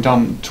 having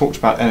talked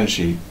about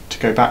energy, to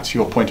go back to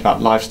your point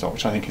about livestock,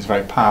 which I think is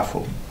very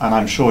powerful. And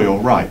I'm sure you're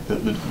right that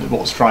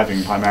what's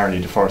driving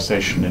primarily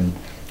deforestation,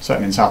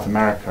 certainly in South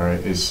America,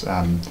 is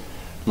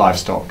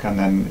livestock, and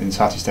then in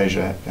Southeast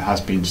Asia it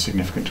has been to a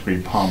significant degree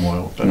palm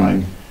oil, but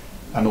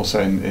and also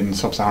in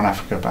Sub-Saharan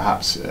Africa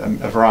perhaps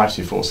a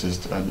variety of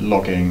forces,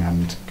 logging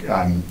and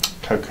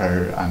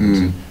cocoa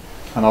and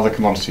other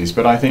commodities.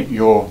 But I think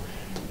you're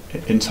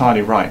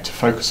entirely right to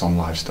focus on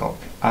livestock.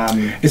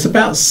 It's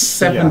about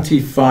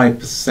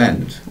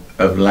 75%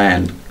 of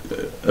land,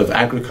 of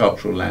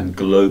agricultural land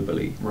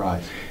globally,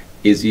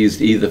 is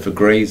used either for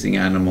grazing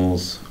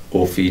animals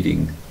or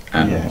feeding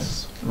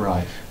animals.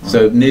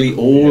 So nearly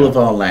all of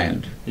our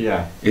land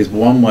is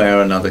one way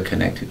or another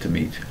connected to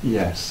meat.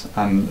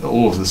 And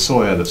all of the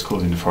soya that's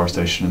causing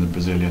deforestation in the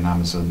Brazilian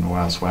Amazon or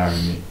elsewhere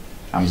in the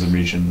Amazon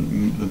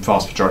region, the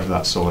vast majority of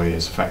that soy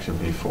is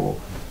effectively for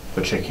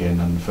chicken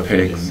and for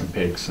pigs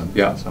and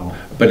so on.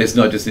 But it's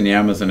not just in the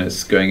Amazon,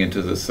 it's going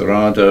into the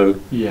Cerrado,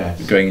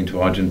 going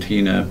into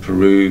Argentina,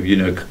 Peru,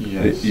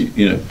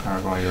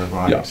 Paraguay,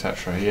 Uruguay,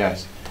 etc.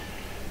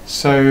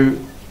 So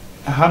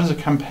how does a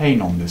campaign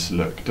on this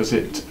look? Does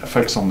it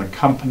focus on the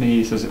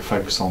companies? Does it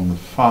focus on the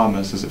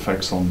farmers? Does it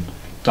focus on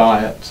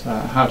diet?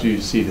 How do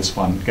you see this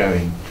one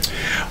going?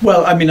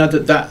 Well, I mean,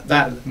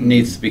 that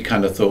needs to be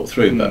kind of thought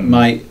through. But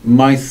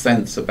my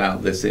sense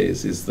about this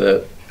is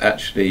that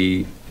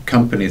actually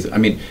companies, I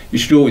mean, you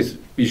should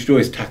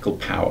always tackle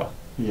power.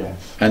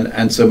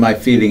 And so my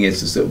feeling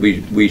is that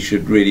we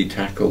should really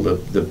tackle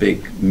the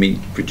big meat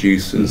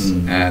producers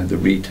and the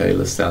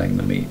retailers selling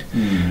the meat.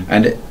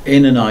 And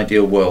in an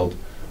ideal world,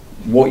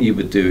 what you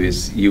would do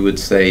is you would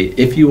say,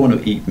 if you want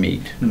to eat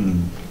meat,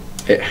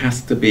 it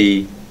has to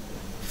be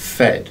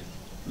fed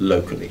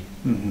locally.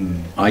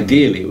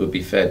 Ideally, it would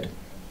be fed,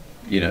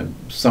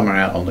 somewhere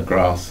out on the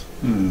grass,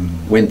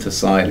 winter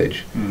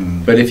silage.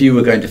 But if you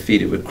were going to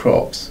feed it with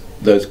crops,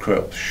 those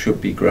crops should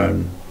be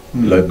grown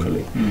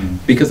locally.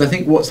 Because I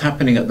think what's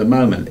happening at the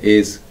moment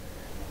is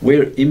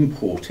we're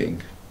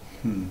importing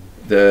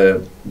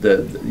the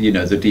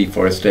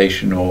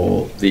deforestation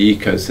or the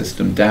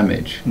ecosystem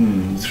damage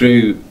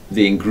through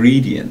the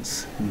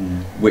ingredients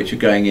which are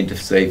going into,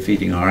 say,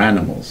 feeding our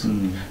animals.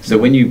 So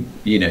when you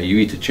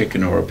eat a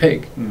chicken or a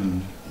pig,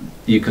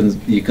 you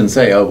can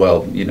say, oh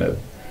well,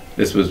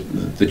 this was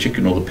the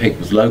chicken or the pig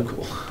was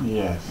local.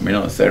 Yes. I mean,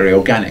 not necessarily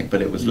organic,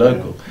 but it was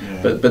local.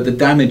 Yeah. But the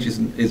damage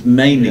is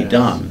mainly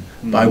done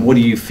by what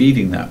are you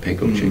feeding that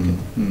pig or chicken.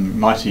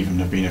 Might even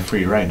have been a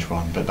free range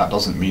one, but that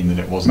doesn't mean that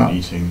it wasn't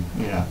eating.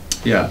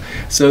 Yeah.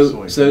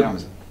 So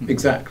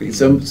exactly.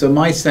 So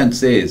my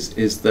sense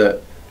is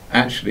that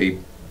actually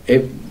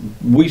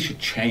we should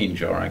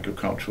change our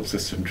agricultural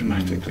system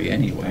dramatically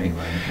anyway.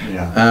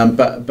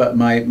 But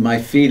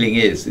my feeling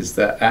is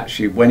that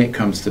actually when it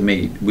comes to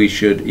meat, we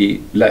should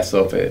eat less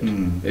of it.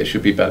 It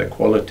should be better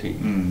quality,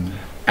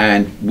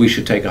 and we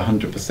should take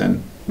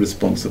 100%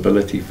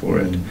 responsibility for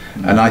it.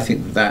 And I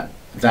think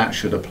that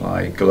should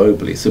apply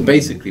globally. So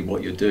basically,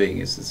 what you're doing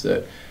is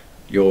that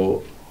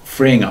you're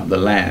freeing up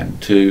the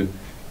land to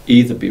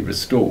either be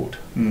restored,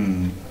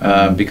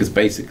 because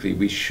basically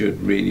we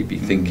should really be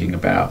thinking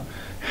about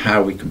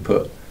how we can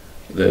put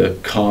the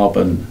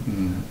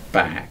carbon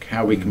back,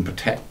 how we can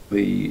protect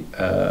the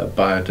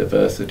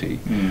biodiversity.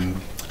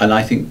 And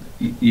I think,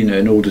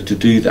 in order to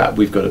do that,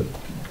 we've got to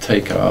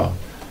take our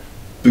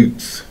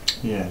boots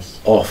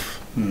off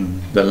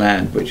the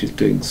land, which is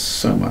doing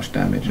so much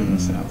damage in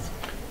the south.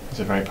 It's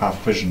a very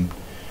powerful vision.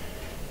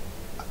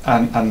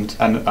 And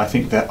I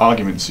think the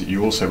arguments that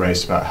you also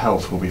raised about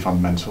health will be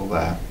fundamental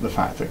there. The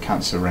fact that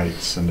cancer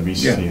rates and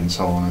obesity and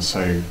so on are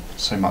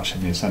so much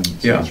in the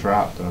ascendancy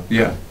throughout the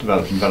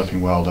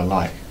developing world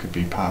alike could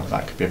be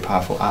that could be a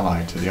powerful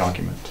ally to the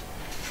argument.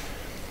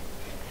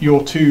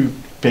 Your two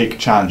big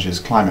challenges,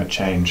 climate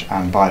change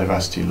and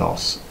biodiversity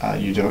loss.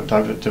 You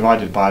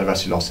divided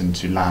biodiversity loss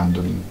into land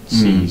and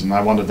seas, and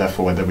I wondered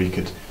therefore whether we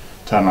could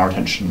turn our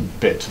attention a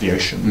bit to the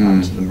ocean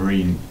and to the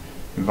marine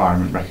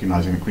environment,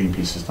 recognising that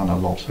Greenpeace has done a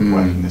lot of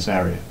work in this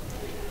area.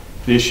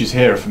 The issues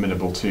here are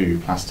formidable too: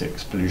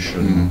 plastics,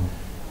 pollution,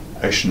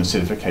 ocean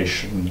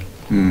acidification,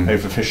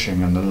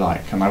 overfishing and the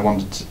like. And I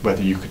wondered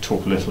whether you could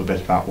talk a little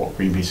bit about what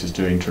Greenpeace is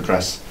doing to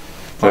address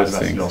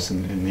biodiversity loss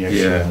in the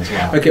ocean as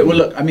well. Okay, well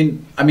look, I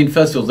mean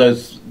first of all,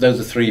 those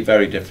are three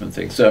very different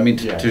things. So I mean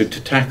to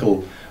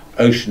tackle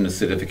ocean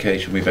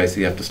acidification, we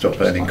basically have to stop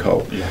burning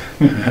coal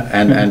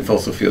and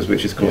fossil fuels,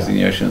 which is causing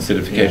the ocean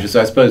acidification.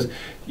 So I suppose,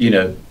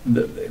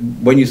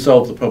 when you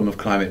solve the problem of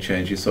climate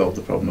change, you solve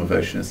the problem of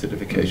ocean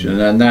acidification,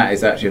 and that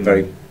is actually a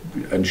very,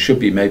 and should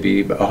be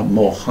maybe a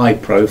more high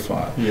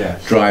profile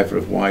driver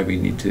of why we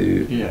need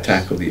to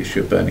tackle the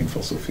issue of burning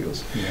fossil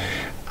fuels.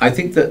 I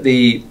think that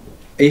the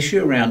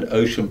issue around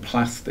ocean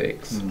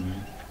plastics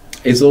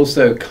is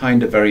also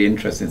kind of very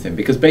interesting thing,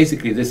 because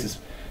basically this is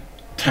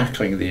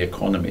tackling the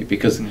economy,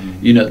 because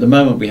at the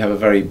moment we have a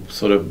very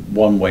sort of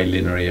one-way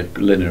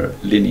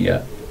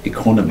linear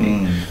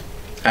economy,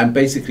 and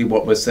basically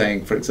what we're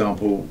saying, for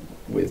example,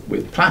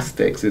 with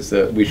plastics, is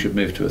that we should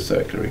move to a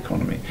circular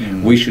economy.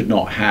 We should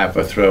not have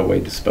a throwaway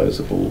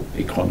disposable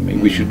economy.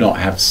 We should not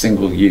have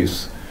single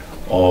use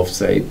of,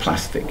 say,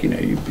 plastic.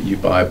 You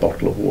buy a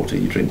bottle of water,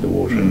 you drink the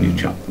water, and you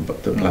chuck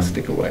the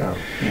plastic away.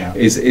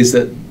 Is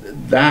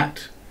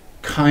that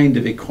kind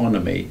of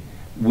economy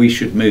we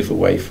should move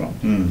away from.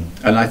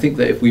 And I think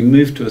that if we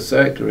move to a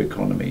circular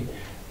economy,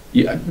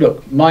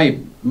 look,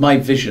 my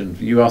vision,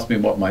 you asked me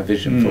what my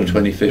vision for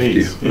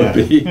 2050 would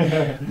be.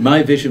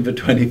 My vision for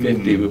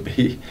 2050 would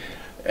be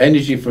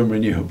energy from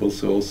renewable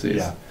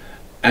sources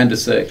and a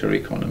circular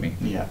economy.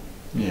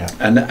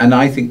 And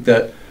I think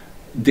that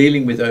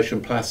dealing with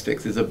ocean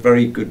plastics is a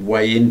very good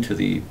way into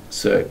the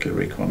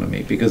circular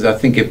economy, because I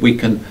think if we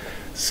can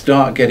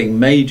start getting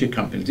major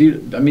companies,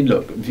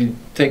 look, if you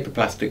take the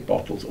plastic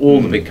bottles,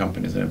 all the big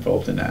companies are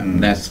involved in that.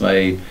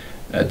 Nestle,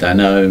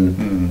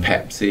 Danone,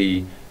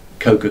 Pepsi,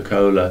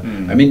 Coca-Cola.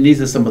 These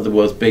are some of the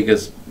world's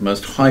biggest,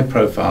 most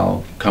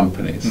high-profile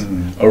companies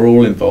are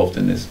all involved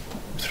in this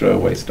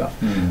throwaway stuff.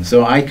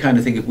 So I kind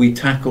of think if we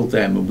tackled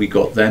them and we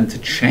got them to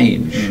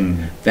change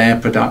their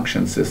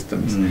production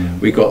systems,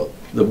 we got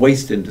the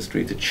waste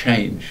industry to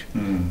change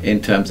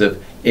in terms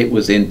of it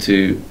was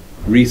into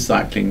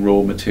recycling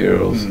raw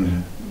materials,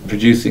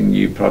 producing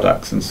new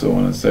products and so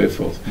on and so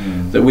forth,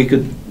 that we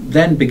could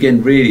then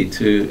begin really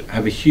to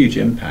have a huge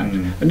impact.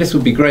 And this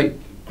would be great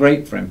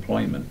for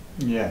employment.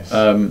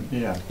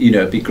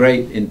 It'd be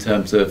great in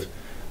terms of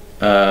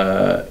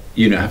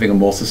having a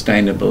more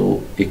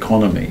sustainable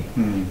economy,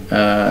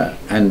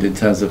 and in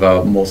terms of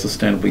our more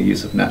sustainable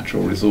use of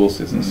natural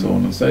resources and so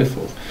on and so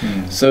forth.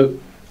 So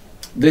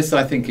this,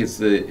 I think, is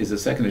the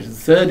second issue. The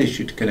third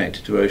issue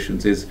connected to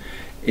oceans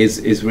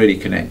is really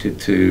connected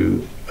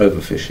to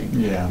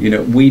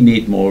overfishing. We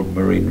need more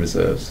marine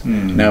reserves.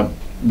 Now,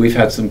 we've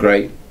had some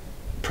great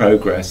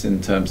progress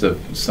in terms of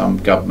some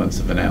governments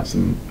have announced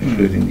them,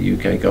 including the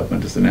UK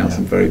government has announced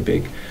some very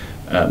big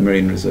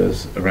marine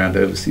reserves around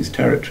overseas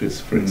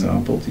territories, for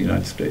example. The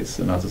United States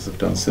and others have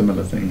done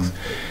similar things.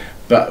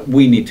 But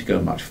we need to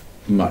go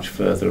much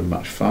further and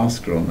much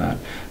faster on that.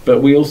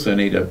 But we also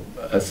need a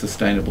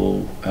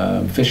sustainable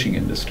fishing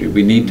industry.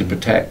 We need to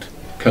protect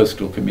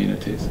coastal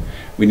communities.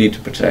 We need to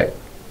protect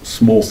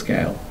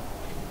small-scale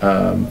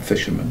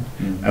fishermen,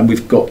 and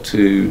we've got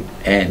to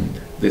end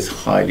this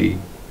highly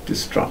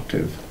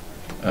destructive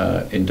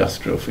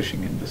industrial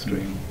fishing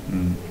industry.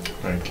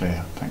 Very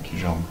clear. Thank you,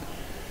 John.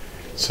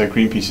 so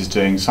Greenpeace is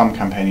doing some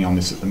campaigning on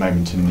this at the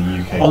moment in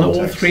the UK on context.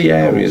 all three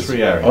areas.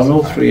 On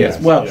all three areas.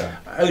 Yes, well, yeah.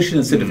 ocean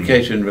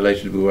acidification in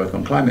relation to we work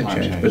on climate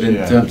change, but in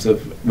yeah. terms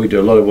of, we do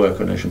a lot of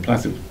work on ocean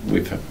plastic.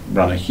 We've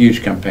run a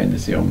huge campaign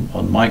this year on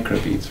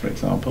microbeads, for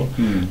example,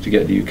 to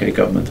get the UK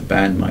government to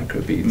ban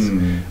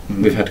microbeads.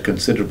 We've had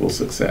considerable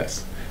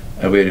success.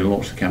 We only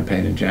launched the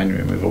campaign in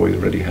January, and we've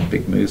already had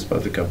big moves by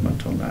the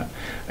government on that.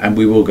 And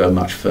we will go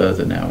much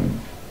further now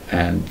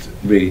and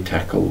really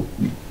tackle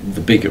the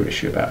bigger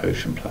issue about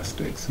ocean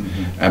plastics,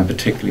 and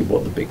particularly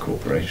what the big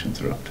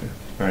corporations are up to.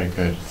 Very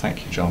good,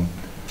 thank you, John.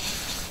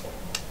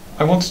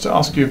 I wanted to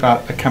ask you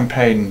about a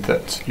campaign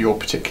that you're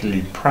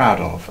particularly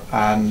proud of,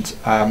 and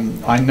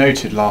I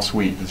noted last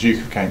week the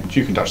Duke and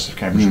Duchess of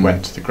Cambridge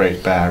went to the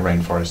Great Bear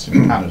Rainforest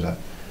in Canada,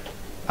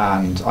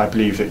 and I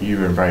believe that you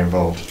were very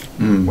involved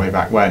way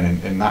back when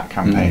in that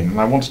campaign, and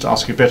I wanted to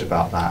ask you a bit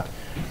about that,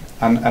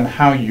 and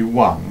how you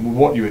won,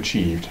 what you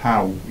achieved,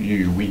 how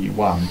we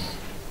won,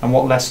 and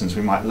what lessons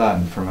we might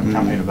learn from a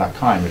campaign of that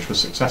kind, which was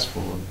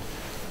successful.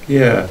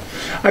 Yeah,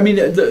 I mean,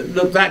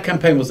 that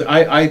campaign was,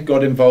 I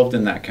got involved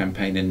in that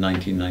campaign in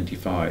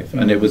 1995,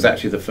 and it was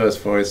actually the first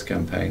forest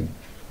campaign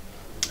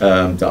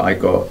that I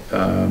got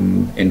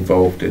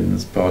involved in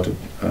as part of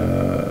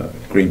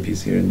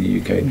Greenpeace here in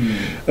the UK.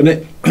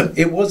 And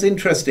it was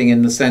interesting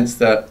in the sense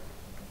that,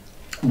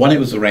 one, it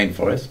was a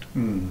rainforest,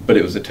 but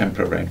it was a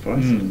temperate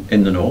rainforest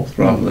in the north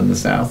rather than the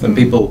south, and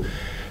people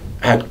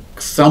had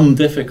some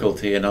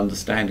difficulty in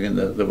understanding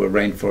that there were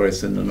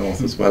rainforests in the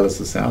north as well as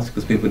the south,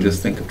 because people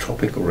just think of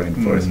tropical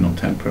rainforests, not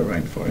temperate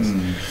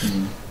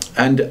rainforests.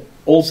 And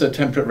also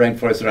temperate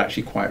rainforests are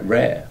actually quite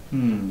rare.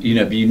 You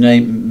know, you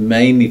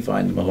mainly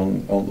find them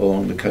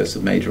along the coast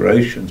of major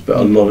oceans, but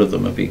a lot of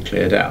them are being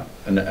cleared out.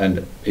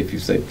 And if you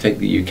say take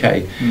the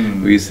UK,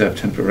 we used to have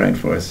temperate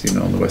rainforests, you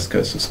know, on the west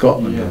coast of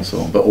Scotland and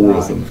so on, but all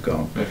of them have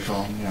gone. They've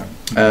gone,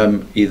 yeah.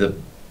 Either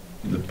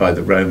by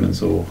the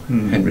Romans or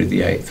Henry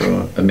VIII,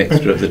 or a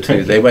mixture of the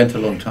two. They went a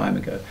long time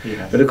ago.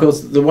 Yes. But of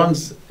course, the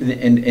ones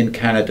in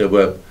Canada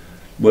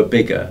were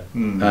bigger.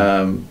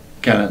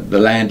 The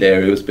land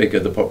area was bigger,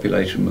 the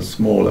population was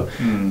smaller.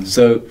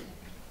 So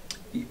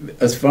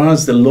as far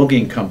as the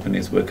logging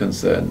companies were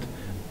concerned,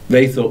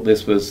 they thought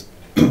this was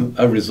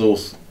a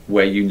resource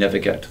where you never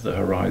get to the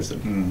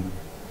horizon.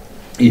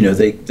 You know,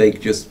 they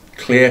just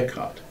clear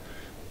cut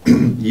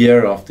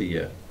year after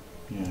year,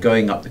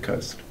 going up the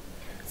coast,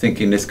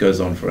 thinking this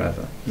goes on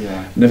forever.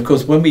 And of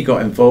course, when we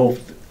got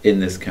involved in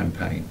this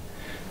campaign,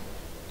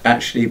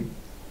 actually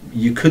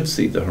you could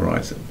see the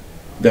horizon.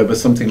 There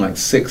was something like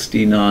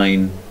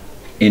 69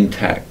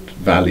 intact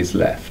valleys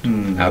left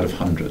out of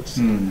hundreds.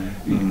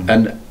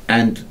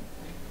 And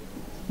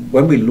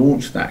when we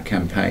launched that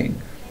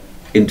campaign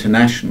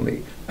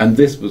internationally, and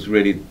this was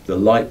really the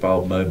light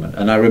bulb moment,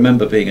 and I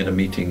remember being at a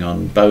meeting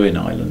on Bowen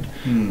Island,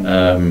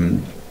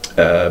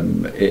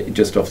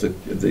 just off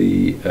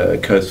the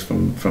coast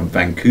from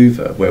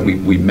Vancouver, where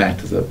we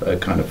met as a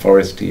kind of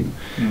forest team,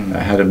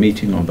 had a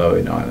meeting on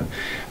Bowen Island.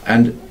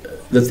 And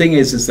the thing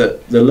is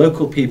that the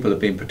local people have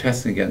been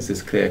protesting against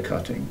this clear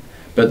cutting,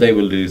 but they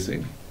were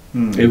losing.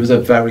 It was a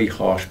very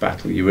harsh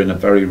battle. You were in a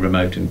very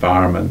remote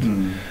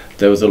environment.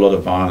 There was a lot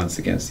of violence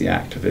against the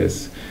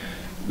activists.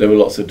 There were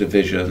lots of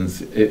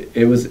divisions.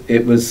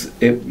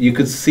 You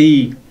could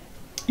see,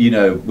 you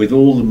know, with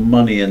all the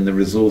money and the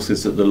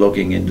resources that the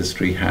logging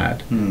industry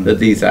had, that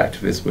these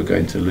activists were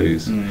going to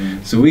lose.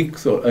 So we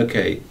thought,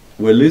 okay,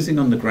 we're losing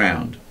on the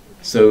ground,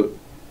 so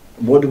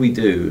what do we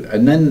do?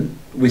 And then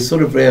we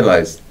sort of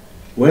realized,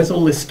 where's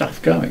all this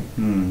stuff going?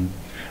 And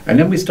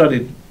then we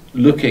started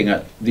looking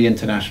at the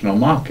international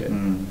market,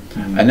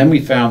 and then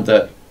we found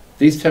that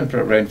these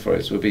temperate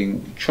rainforests were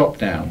being chopped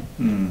down,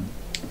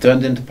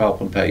 turned into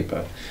pulp and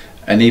paper,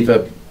 and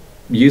either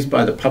used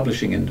by the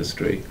publishing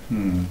industry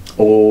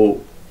or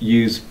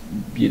used,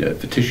 you know,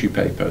 for tissue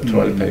paper,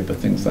 toilet paper,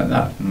 things like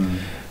that.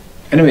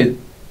 Anyway,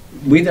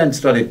 we then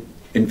started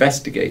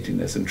investigating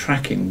this and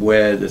tracking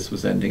where this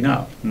was ending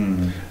up.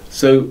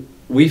 So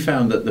we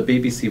found that the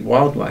BBC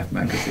Wildlife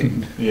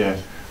magazine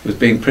was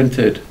being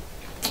printed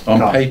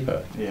on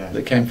paper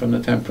that came from the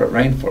temperate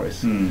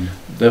rainforest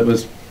that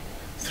was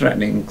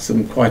threatening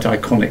some quite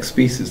iconic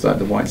species like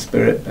the white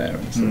spirit bear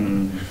and so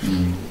on.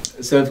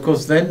 So of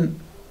course then,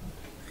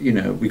 you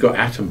know, we got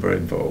Attenborough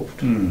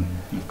involved,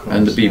 of course,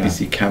 and the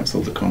BBC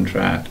cancelled the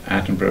contract.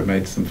 Attenborough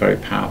made some very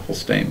powerful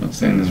statements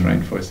saying this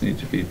rainforest needed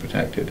to be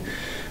protected.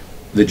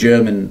 The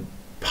German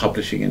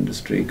publishing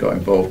industry got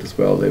involved as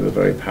well. They were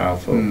very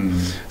powerful.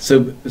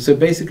 So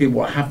basically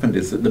what happened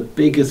is that the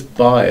biggest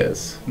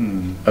buyers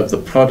of the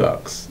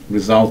products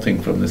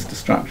resulting from this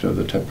destruction of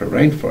the temperate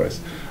rainforest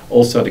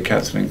all started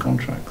cancelling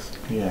contracts.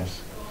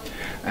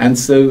 And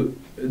so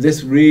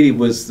this really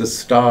was the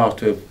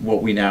start of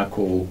what we now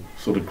call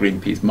sort of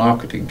Greenpeace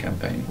marketing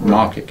campaign,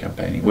 market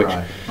campaigning, which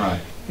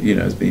you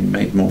know has been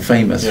made more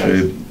famous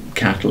through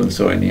cattle and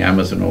soy in the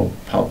Amazon, or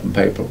pulp and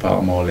paper,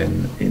 palm oil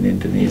in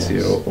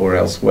Indonesia or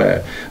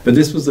elsewhere. But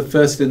this was the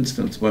first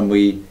instance when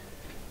we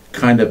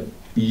kind of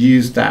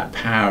used that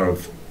power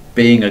of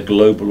being a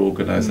global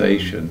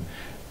organization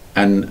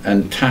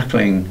and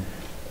tackling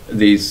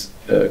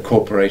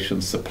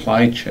corporations'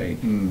 supply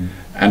chain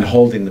and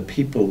holding the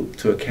people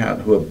to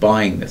account who are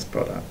buying this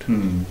product,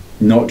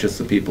 not just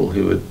the people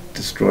who are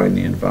destroying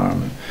the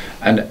environment.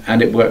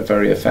 And it worked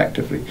very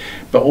effectively.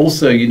 But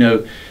also, you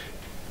know,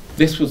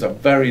 this was a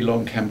very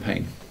long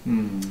campaign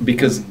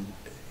because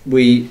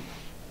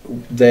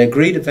they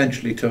agreed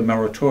eventually to a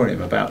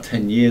moratorium about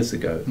 10 years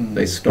ago.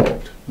 They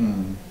stopped.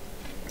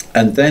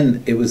 And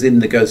then it was in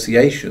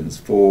negotiations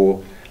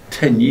for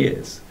 10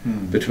 years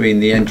between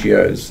the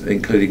NGOs,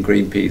 including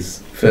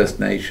Greenpeace, First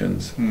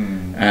Nations,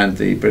 and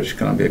the British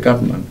Columbia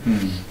government.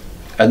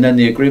 And then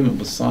the agreement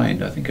was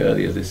signed, I think,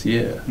 earlier this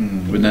year.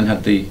 We then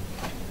had the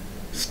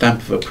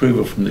stamp of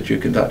approval from the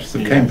Duke and Duchess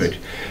of Cambridge.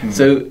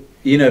 So,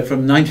 you know,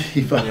 from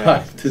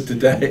 1995 to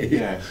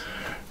today,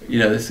 you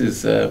know, this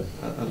is,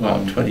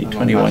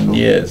 21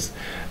 years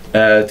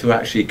to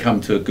actually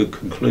come to a good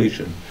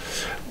conclusion.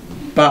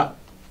 But,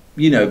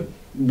 you know,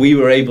 we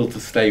were able to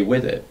stay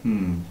with it.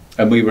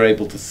 And we were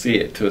able to see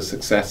it to a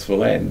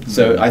successful end.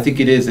 So I think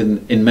it is,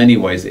 in many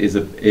ways,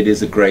 it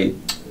is a great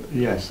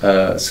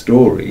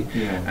story.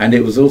 And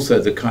it was also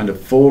the kind of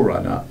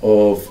forerunner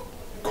of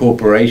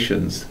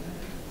corporations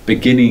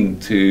beginning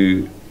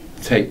to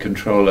take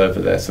control over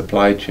their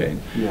supply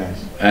chain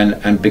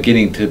and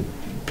beginning to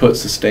put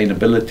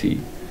sustainability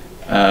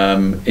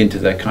into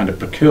their kind of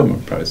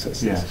procurement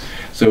processes.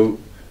 So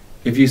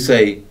if you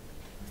say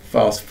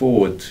fast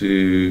forward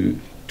to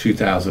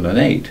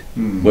 2008,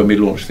 when we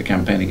launched the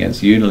campaign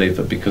against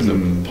Unilever because of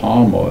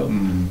palm oil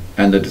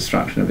and the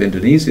destruction of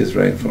Indonesia's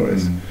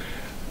rainforest.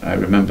 I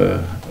remember,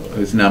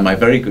 who's now my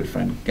very good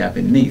friend,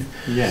 Gavin Neath,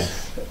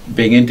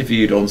 being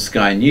interviewed on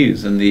Sky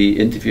News, and the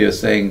interviewer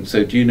saying,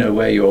 "So do you know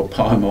where your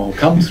palm oil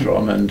comes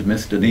from?" And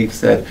Mr. Neath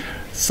said,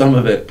 "Some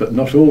of it, but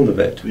not all of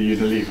it." The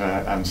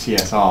Unilever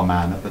CSR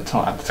man at the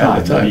time,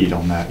 the lead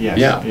on that.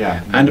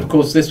 And of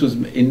course, this was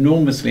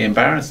enormously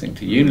embarrassing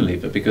to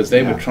Unilever because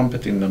they were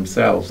trumpeting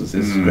themselves as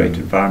this great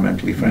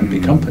environmentally friendly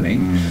company,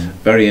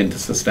 very into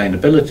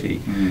sustainability.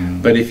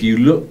 But if you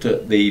looked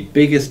at the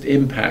biggest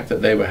impact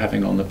that they were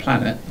having on the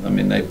planet, I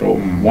mean, they brought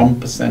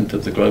 1%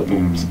 of the global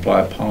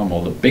supply of palm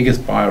oil. The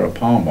biggest buyer of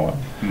palm oil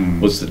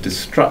was the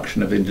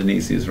destruction of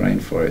Indonesia's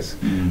rainforest,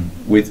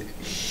 with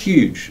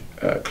huge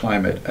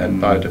climate and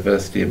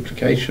biodiversity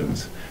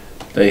implications.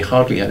 They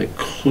hardly had a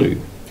clue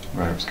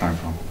where it was coming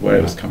from.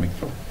 It was coming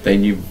from. They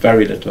knew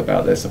very little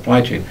about their supply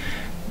chain.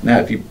 Now,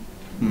 if you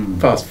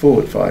fast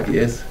forward 5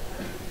 years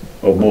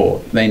or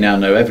more, they now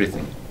know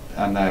everything.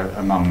 And they're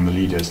among the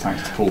leaders,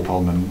 thanks to Paul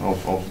Polman,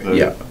 of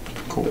the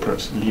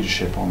corporate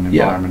leadership on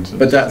environment and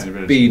but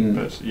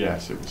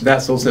sustainability.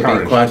 That's also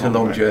been quite a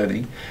long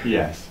journey.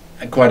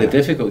 Quite a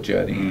difficult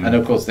journey, and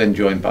of course then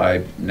joined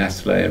by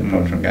Nestle and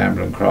Procter &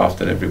 Gamble and Kraft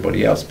and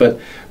everybody else, but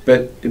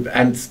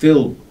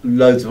still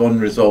loads of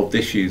unresolved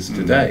issues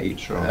today.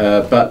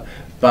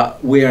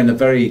 But we're in a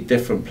very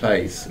different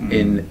place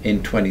in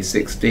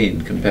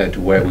 2016 compared to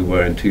where we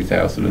were in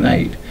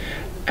 2008,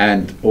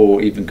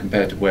 or even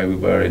compared to where we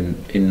were in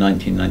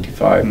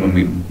 1995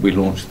 when we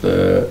launched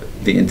the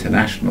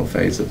international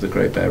phase of the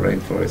Great Bear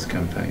Rainforest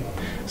campaign.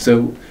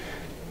 So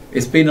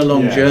it's been a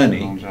long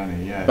journey,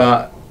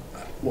 but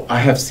I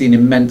have seen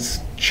immense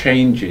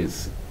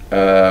changes,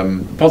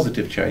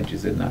 positive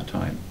changes in that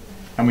time.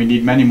 And we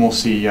need many more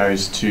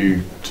CEOs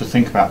to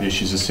think about the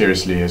issues as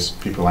seriously as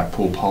people like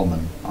Paul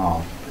Polman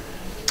are.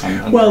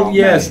 Well,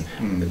 yes.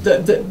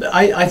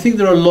 I think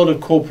there are a lot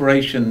of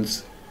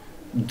corporations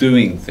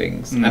doing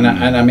things. And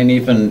I mean,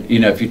 even, you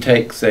know, if you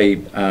take, say,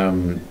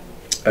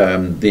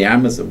 the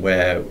Amazon,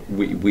 where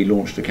we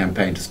launched a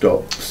campaign to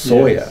stop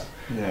soya.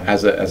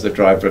 As a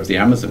driver of the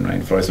Amazon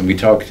rainforest, and we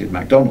targeted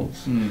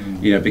McDonald's,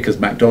 you know, because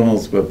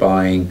McDonald's were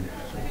buying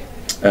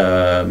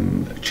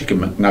chicken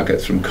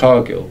McNuggets from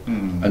Cargill,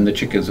 and the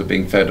chickens were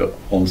being fed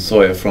on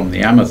soya from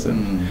the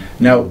Amazon.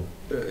 Now,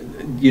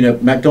 you know,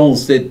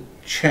 McDonald's did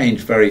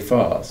change very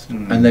fast,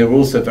 and they were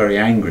also very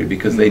angry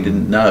because they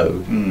didn't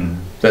know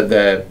that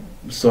their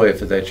soya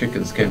for their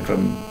chickens came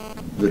from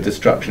the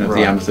destruction of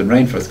the Amazon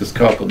rainforest, because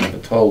Cargill never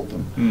told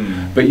them.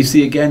 But you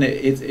see, again,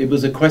 it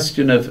was a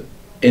question of,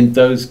 in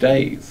those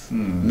days,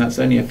 and that's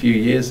only a few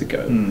years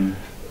ago,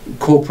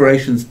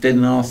 corporations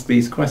didn't ask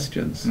these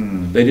questions.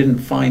 They didn't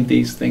find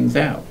these things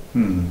out.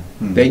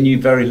 They knew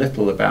very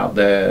little about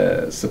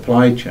their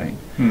supply chain.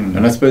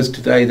 And I suppose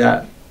today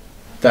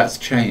that's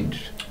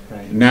changed.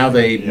 Now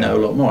they know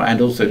a lot more,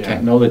 and also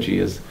technology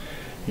has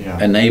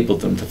enabled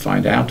them to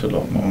find out a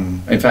lot more.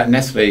 In fact,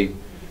 Nestle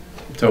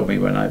told me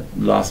when I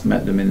last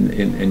met them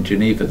in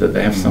Geneva that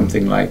they have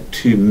something like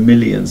 2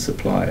 million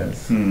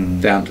suppliers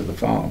down to the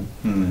farm,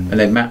 and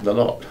they mapped the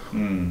lot.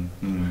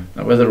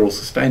 Now, whether they're all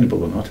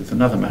sustainable or not is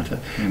another matter.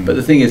 But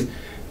the thing is,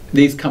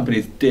 these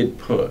companies did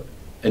put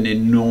an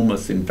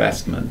enormous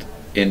investment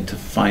into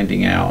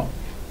finding out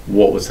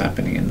what was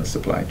happening in the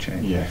supply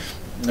chain.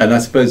 And I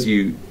suppose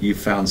you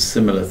found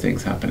similar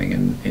things happening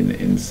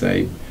in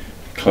say,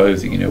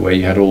 clothing, you know, where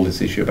you had all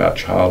this issue about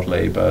child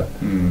labour,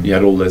 you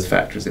had all those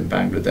factories in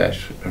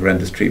Bangladesh,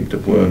 horrendous treatment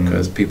of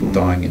workers, people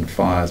dying in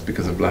fires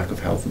because of lack of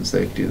health and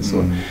safety and so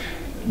on.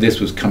 this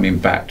was coming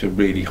back to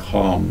really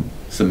harm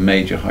some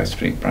major high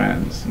street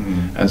brands,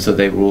 and so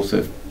they were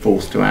also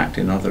forced to act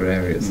in other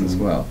areas as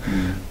well.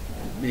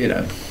 You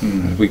know,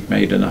 have we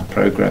made enough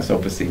progress?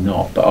 Obviously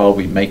not, but are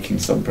we making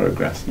some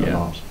progress? A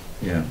lot.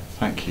 Yeah.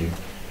 Thank you.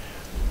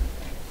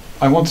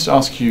 I wanted to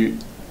ask you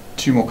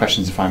two more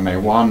questions, if I may.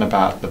 One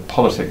about the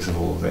politics of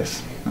all of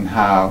this and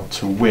how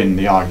to win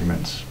the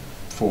argument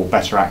for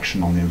better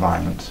action on the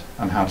environment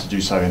and how to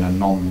do so in a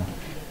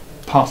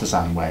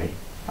non-partisan way.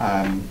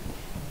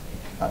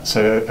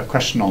 So a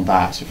question on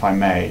that, if I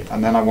may,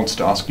 and then I wanted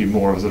to ask you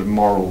more of a sort of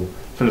moral,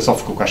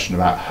 philosophical question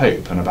about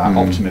hope and about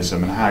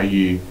optimism and how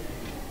you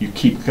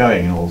keep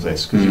going in all of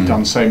this, because you've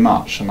done so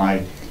much, and I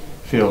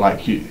feel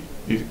like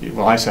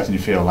well, I certainly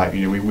feel like,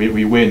 you know,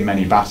 we win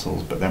many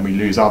battles, but then we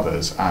lose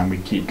others, and we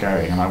keep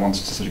going. And I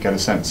wanted to sort of get a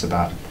sense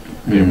about,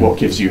 you know, what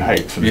gives you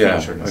hope for the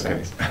future, in a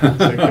sense. So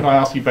could I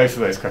ask you both of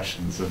those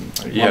questions, and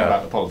one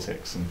about the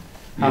politics and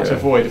how to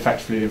avoid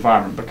effectively the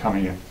environment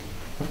becoming a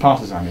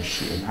partisan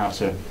issue, and how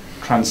to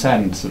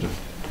transcend sort of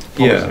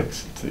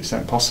politics to the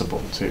extent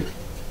possible to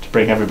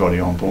bring everybody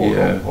on board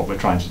on what we're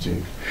trying to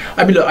do.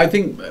 I mean, look, I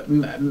think,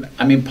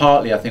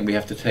 partly I think we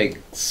have to take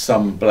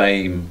some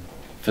blame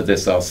for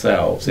this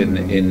ourselves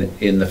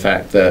in the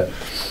fact that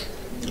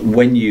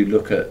when you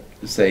look at,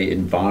 say,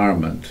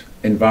 environment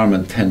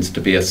tends to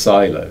be a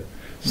silo.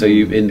 So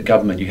in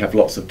government you have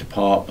lots of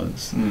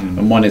departments,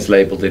 and one is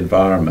labelled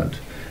environment,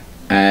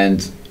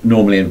 and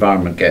normally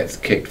environment gets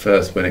kicked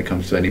first when it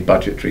comes to any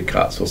budgetary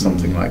cuts or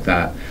something like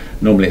that.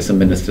 Normally it's a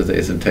minister that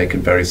isn't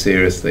taken very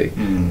seriously,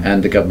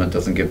 and the government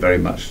doesn't give very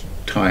much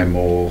time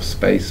or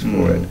space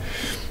for it.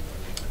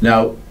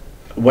 Now,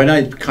 when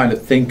I kind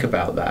of think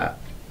about that,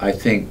 I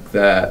think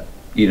that,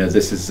 you know,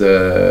 this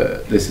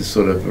is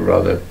sort of a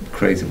rather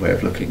crazy way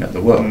of looking at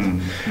the world.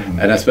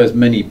 And I suppose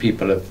many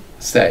people have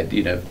said,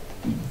 you know,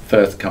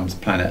 first comes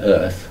planet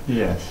Earth,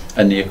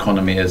 and the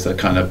economy is a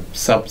kind of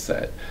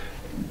subset.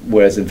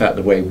 Whereas in fact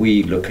the way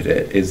we look at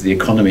it is the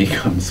economy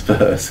comes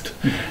first,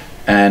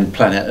 and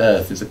planet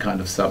Earth is a kind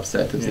of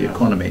subset of the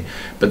economy.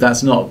 But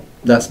that's not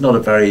a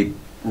very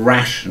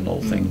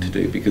rational thing to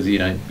do, because, you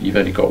know, you've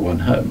only got one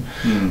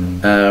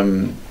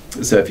home.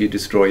 So if you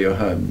destroy your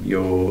home,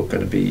 you're going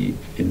to be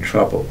in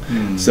trouble.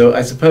 So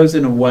I suppose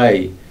in a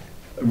way,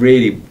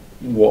 really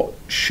what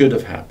should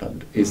have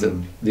happened is that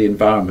the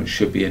environment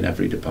should be in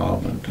every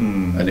department,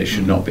 and it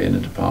should not be in a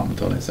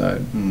department on its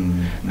own.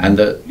 And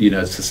that, you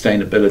know,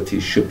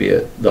 sustainability should be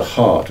at the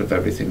heart of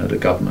everything that a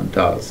government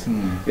does.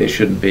 It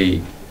shouldn't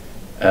be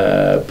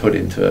put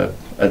into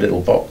a little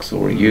box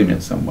or a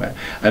unit somewhere.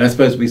 And I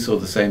suppose we saw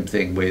the same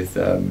thing with,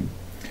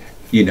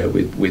 you know,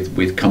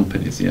 with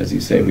companies. You know, as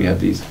you say, we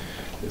had these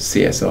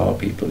CSR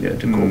people, you know,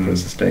 to corporate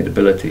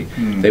sustainability.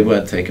 They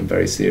weren't taken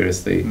very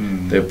seriously.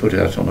 They were put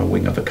out on a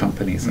wing of a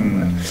company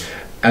somewhere.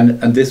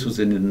 And this was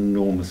an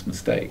enormous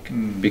mistake,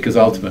 because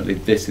ultimately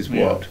this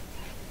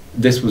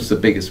was the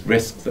biggest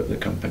risk that the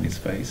companies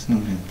faced.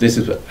 This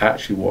is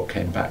actually what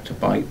came back to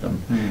bite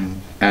them.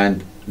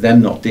 And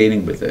them not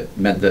dealing with it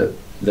meant that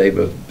they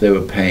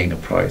were paying a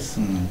price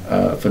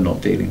for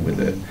not dealing with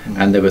it,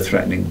 and they were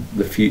threatening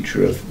the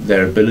future of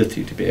their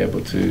ability to be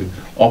able to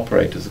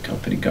operate as a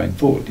company going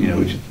forward. You know,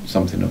 which is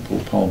something that Paul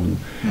Polman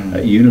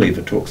at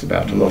Unilever talks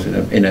about a lot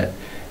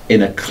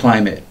in a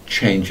climate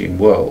changing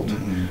world,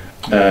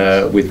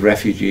 with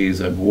refugees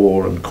and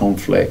war and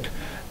conflict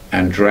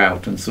and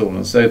drought and so on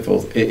and so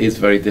forth. It is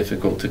very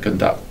difficult to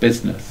conduct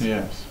business.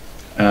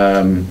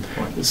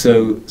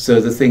 So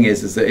the thing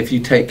is that if you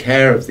take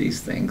care of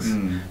these things,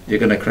 you're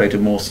going to create a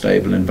more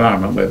stable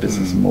environment where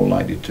business are more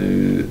likely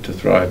to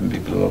thrive, and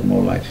people are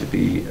more likely to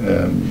be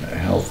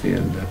healthy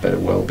and have better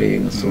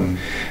well-being and so on.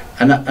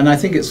 And I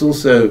think it's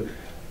also,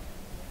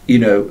 you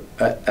know,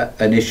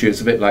 an issue.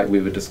 It's a bit like we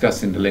were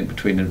discussing the link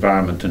between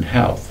environment and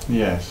health.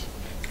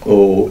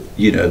 Or,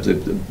 you know,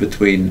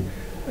 between,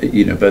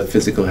 you know, both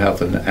physical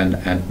health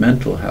and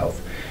mental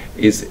health,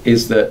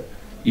 is that,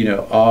 you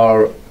know,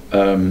 our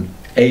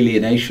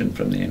alienation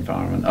from the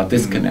environment, our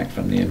disconnect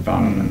from the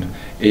environment,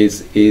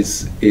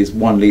 is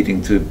one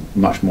leading to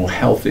much more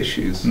health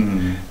issues,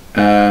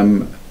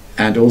 and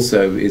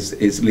also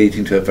is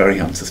leading to a very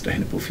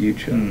unsustainable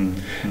future.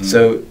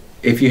 So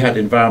if you had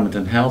environment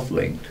and health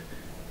linked,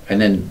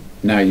 and then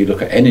now you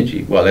look at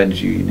energy, well,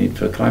 energy you need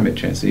for climate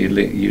change, so you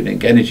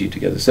link energy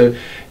together. So,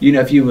 you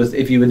know, if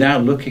you were now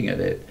looking at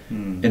it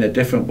in a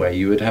different way,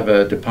 you would have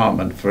a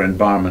department for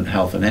environment,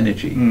 health and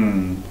energy,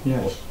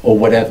 or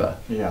whatever.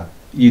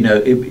 You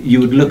know, you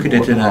would look at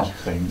it in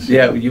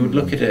a you would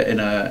look at it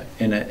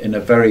in a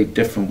very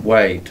different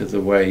way to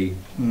the way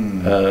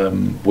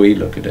we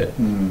look at it.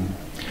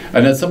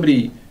 And as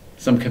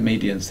some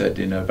comedian said,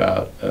 you know,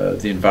 about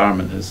the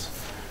environment has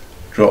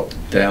dropped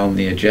down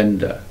the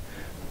agenda,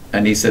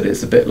 and he said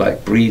it's a bit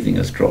like breathing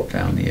has dropped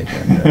down the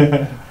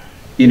agenda.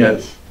 You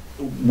know,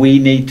 we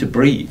need to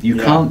breathe. You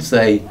can't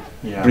say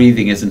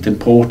breathing isn't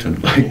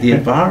important, like the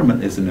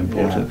environment isn't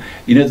important.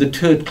 You know, the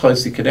two are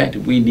closely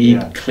connected. We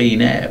need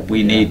clean air,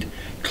 we need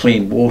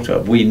clean water,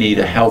 we need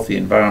a healthy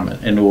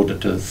environment in order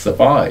to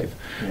survive.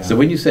 Yeah. So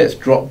when you say it's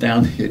dropped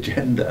down the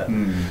agenda,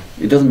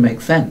 it doesn't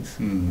make sense.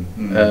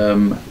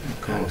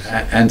 Of course.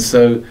 And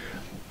so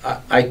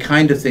I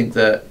kind of think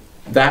that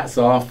that's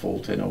our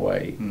fault in a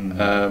way,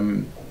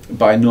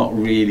 by not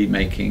really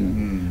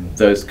making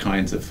those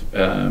kinds of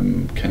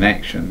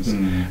connections.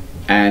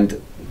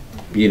 And,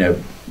 you know,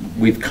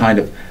 we've kind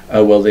of,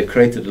 oh, well, they've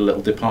created a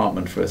little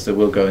department for us, so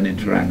we'll go and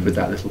interact with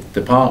that little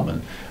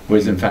department.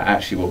 Whereas in fact,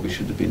 actually what we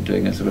should have been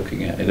doing is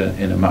looking at it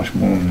in a much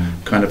more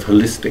kind of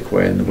holistic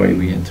way in the way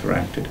we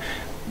interacted.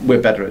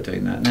 We're better at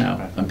doing that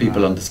now, and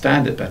people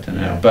understand it better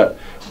now, but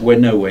we're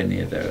nowhere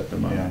near there at the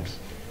moment. Yes.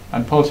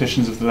 And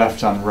politicians of the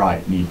left and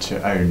right need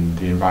to own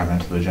the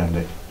environmental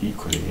agenda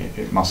equally.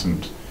 It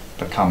mustn't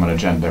become an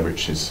agenda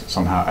which is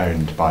somehow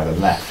owned by the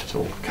left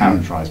or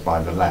characterised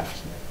by the left.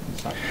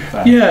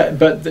 Yeah,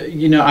 but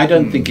you know, I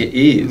don't think it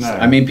is. No.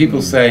 I mean,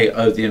 people say,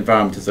 oh, the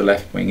environment is a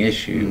left-wing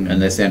issue,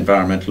 and there's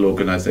environmental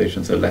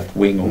organisations are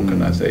left-wing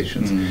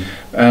organisations.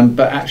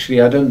 But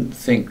actually, I don't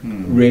think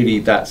really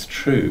that's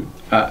true.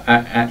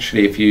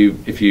 Actually, if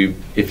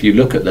you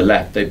look at the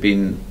left, they've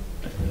been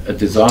a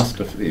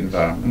disaster for the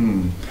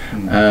environment.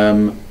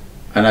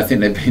 And I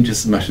think they've been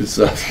just as much a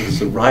disaster as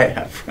the right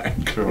have,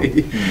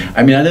 frankly.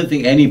 I mean, I don't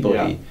think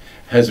anybody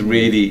has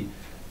really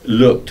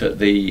looked at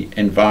the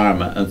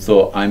environment and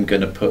thought, I'm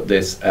going to put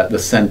this at the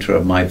centre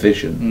of my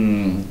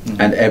vision,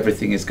 and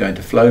everything is going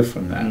to flow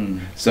from that.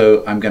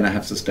 So I'm going to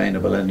have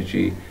sustainable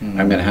energy,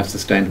 I'm going to have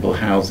sustainable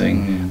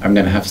housing, I'm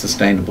going to have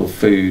sustainable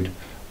food,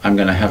 I'm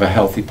going to have a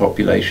healthy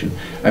population.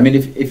 I mean,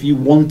 if you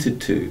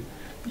wanted to,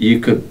 you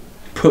could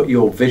put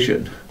your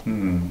vision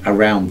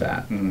around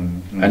that,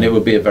 and it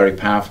would be a very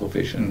powerful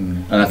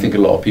vision, and I think a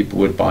lot of people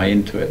would buy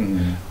into it,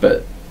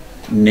 but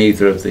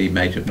neither of the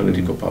major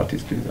political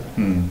parties do that.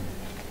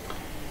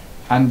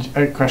 And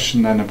a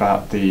question then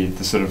about the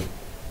sort of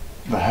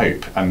the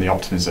hope and the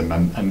optimism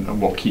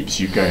and what keeps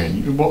you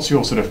going. What's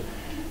your sort of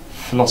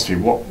philosophy?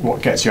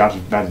 What gets you out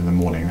of bed in the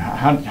morning?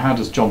 How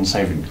does John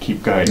Sauven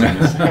keep going in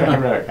this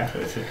heroic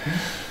effort?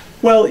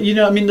 Well, you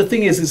know, I mean, the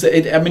thing is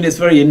I mean, it's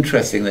very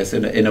interesting this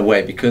in a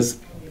way, because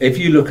if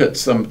you look at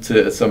some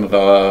of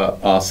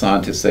our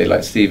scientists, say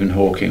like Stephen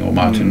Hawking or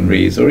Martin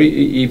Rees or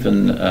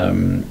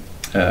even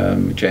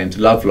James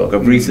Lovelock,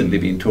 have recently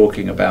been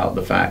talking about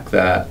the fact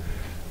that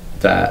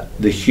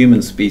the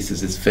human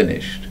species is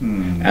finished,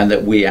 and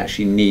that we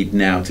actually need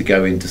now to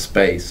go into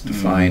space to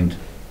find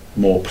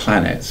more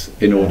planets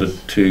in order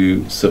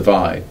to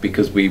survive,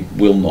 because we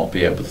will not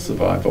be able to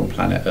survive on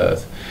planet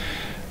Earth.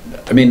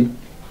 I mean,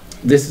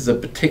 this is a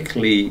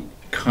particularly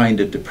kind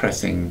of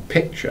depressing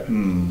picture,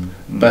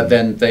 but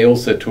then they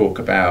also talk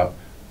about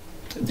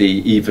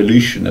the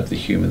evolution of the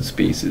human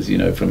species, you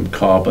know, from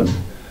carbon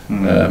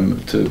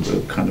to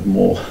a kind of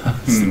more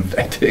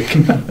synthetic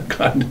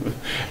kind of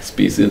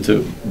species,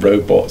 into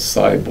robots,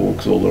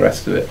 cyborgs, all the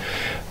rest of it.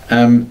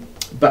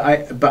 But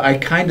I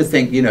kind of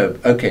think, you know,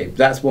 okay,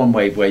 that's one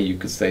way where you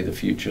could say the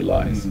future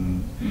lies,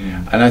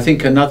 and I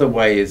think another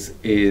way is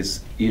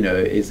you know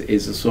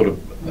is a sort of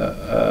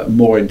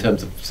more in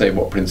terms of, say,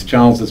 what Prince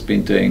Charles has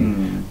been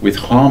doing with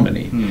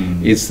harmony,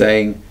 is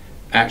saying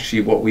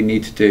actually what we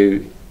need to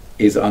do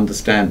is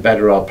understand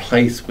better our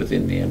place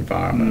within the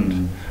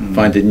environment,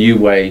 find a new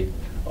way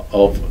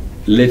of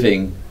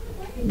living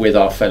with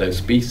our fellow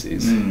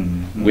species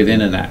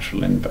within a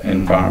natural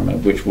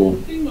environment, which will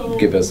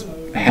give us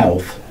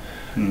health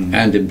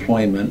and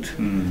employment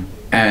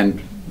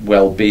and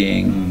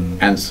well-being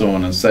and so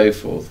on and so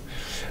forth.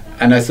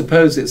 And I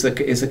suppose it's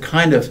a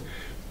kind of,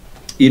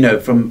 you know,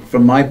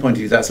 from my point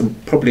of view, that's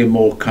probably a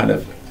more kind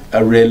of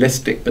a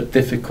realistic but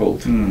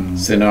difficult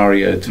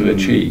scenario to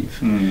achieve,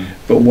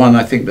 but one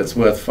I think that's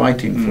worth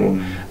fighting for.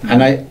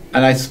 And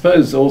I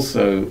suppose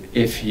also,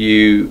 if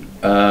you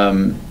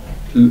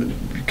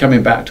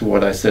coming back to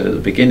what I said at the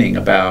beginning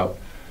about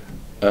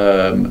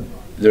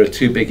there are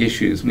two big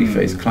issues we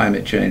face: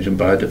 climate change and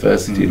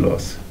biodiversity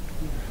loss.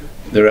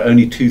 There are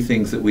only two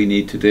things that we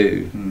need to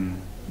do.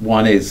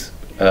 One is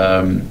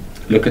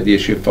look at the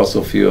issue of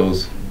fossil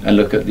fuels and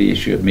look at the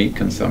issue of meat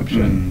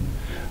consumption.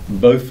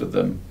 Both of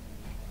them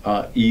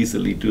are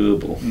easily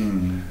doable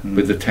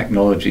with the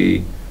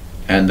technology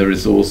and the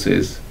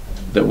resources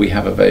that we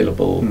have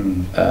available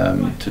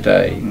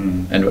today.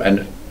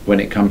 And when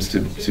it comes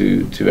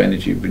to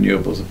energy,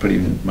 renewables are pretty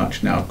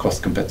much now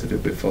cost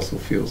competitive with fossil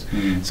fuels.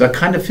 So I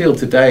kind of feel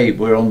today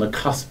we're on the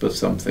cusp of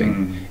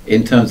something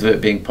in terms of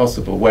it being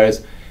possible,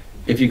 whereas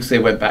if you say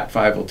went back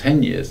 5 or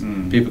 10 years,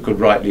 people could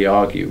rightly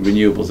argue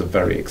renewables are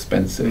very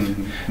expensive.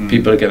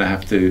 People are going to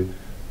have to,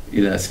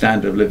 you know,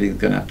 standard of living is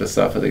going to have to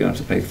suffer. They're going to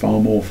have to pay far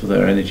more for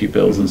their energy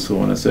bills and so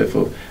on and so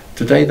forth.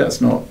 Today,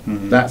 that's not.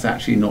 That's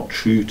actually not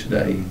true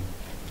today.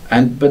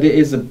 But it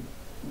is a,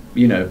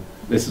 you know,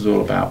 this is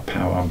all about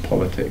power and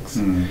politics.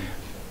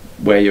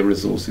 Where your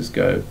resources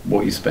go,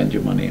 what you spend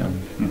your money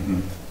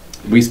on.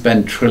 We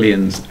spend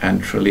trillions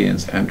and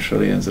trillions and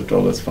trillions of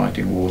dollars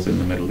fighting wars in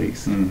the Middle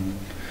East.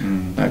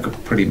 That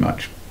could pretty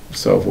much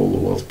solve all the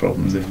world's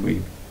problems if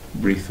we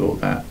rethought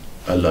that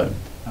alone.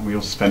 And we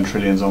also spend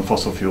trillions on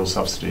fossil fuel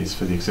subsidies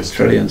for the existing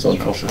trillions on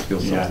fossil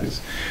fuel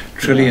subsidies,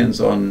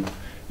 trillions on,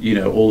 you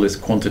know, all this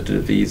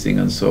quantitative easing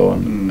and so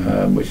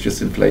on, which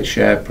just inflates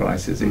share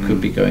prices. It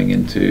could be going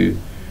into,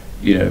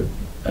 you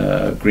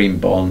know, green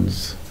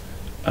bonds,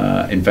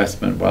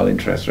 investment while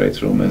interest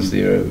rates are almost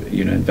zero,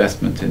 you know,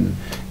 investment in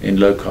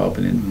low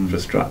carbon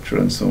infrastructure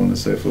and so on and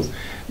so forth.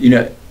 You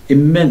know,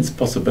 immense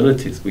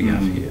possibilities we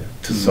have here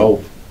to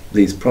solve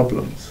these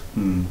problems.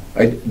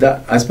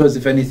 I suppose,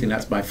 if anything,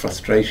 that's my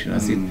frustration. I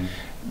see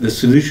the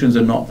solutions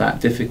are not that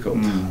difficult.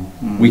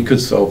 We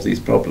could solve these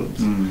problems,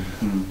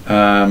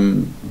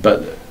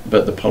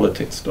 but the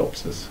politics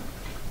stops us,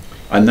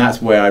 and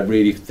that's where I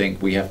really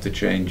think we have to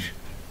change.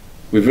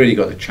 We've really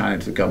got to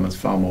challenge the governments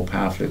far more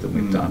powerfully than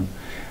we've done,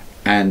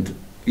 and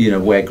you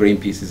know, where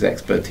Greenpeace's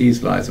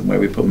expertise lies and where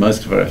we put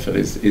most of our effort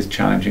is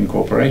challenging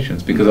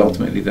corporations, because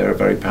ultimately they're a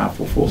very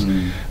powerful force,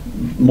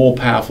 more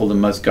powerful than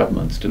most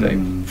governments today,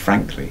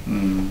 frankly.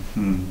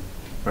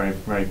 Very,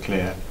 very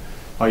clear.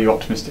 Are you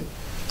optimistic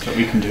that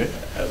we can do it?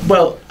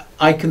 Well,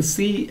 I can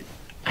see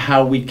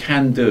how we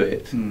can do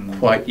it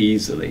quite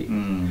easily.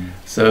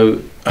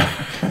 So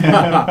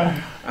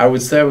I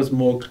would say I was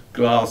more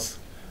glass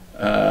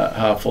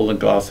half full than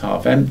glass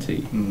half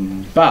empty.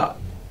 But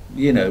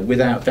you know,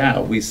 without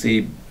doubt, we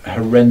see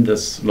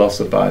horrendous loss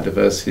of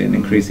biodiversity and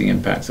increasing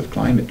impacts of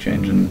climate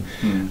change, and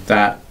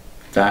that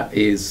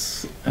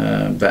is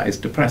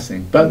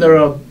depressing. But there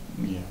are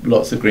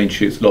lots of green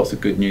shoots, lots of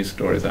good news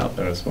stories out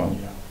there as well.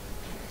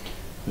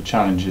 The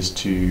challenge is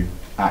to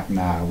act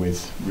now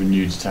with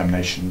renewed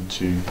determination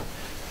to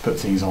put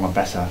things on a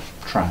better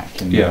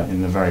track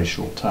in the very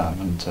short term,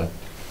 and to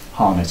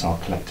harness our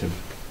collective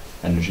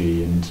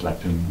energy,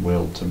 intellect, and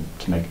will to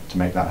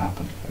make that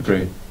happen.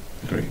 Agree.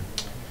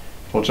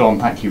 Well, John,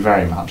 thank you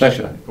very much.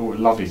 Pleasure. Oh,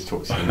 lovely to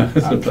talk to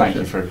you. And thank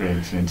you for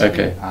agreeing to the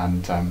interview. Okay.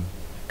 And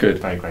good.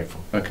 Very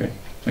grateful. Okay.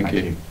 Thank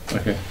you.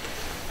 Okay.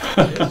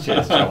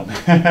 Cheers, John.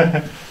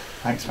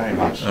 Thanks very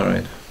much. All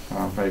right.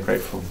 I'm very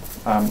grateful.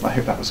 I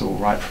hope that was all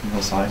right from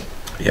your side.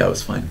 Yeah, it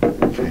was fine.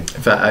 Okay. In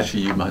fact,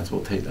 actually, you might as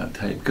well take that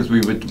tape, because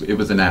it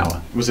was an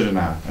hour. Was it an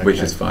hour? Okay. Which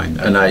is fine,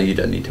 and you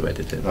don't need to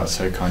edit it. That's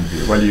so kind of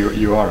you. Well,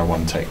 you are a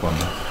one-take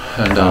wonder.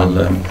 And I'll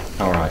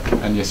all right.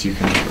 And yes, you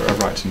can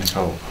write to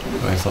Nicole.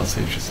 Where's that's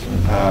interesting.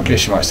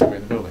 Yes, she might still be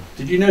in the building.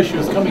 Did you know she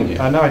was coming here?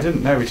 No, I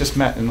didn't know. We just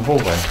met in the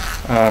hallway.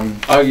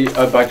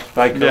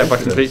 By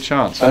complete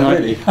chance. Oh,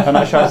 really? And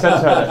actually, I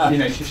said to her that, you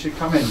know, she should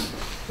come in.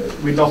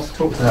 We'd love to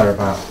talk to her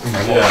about, you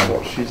know,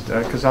 what she's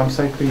doing, because I'm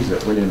so pleased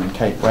that William and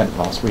Kate went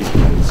last week.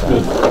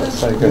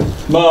 So good.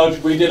 Marge,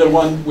 we did a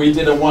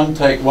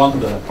one-take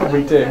wonder.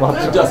 We did.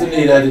 It doesn't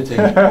need editing.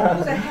 It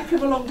was a heck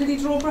of a long. Did he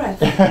draw breath?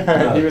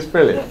 He was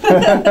brilliant.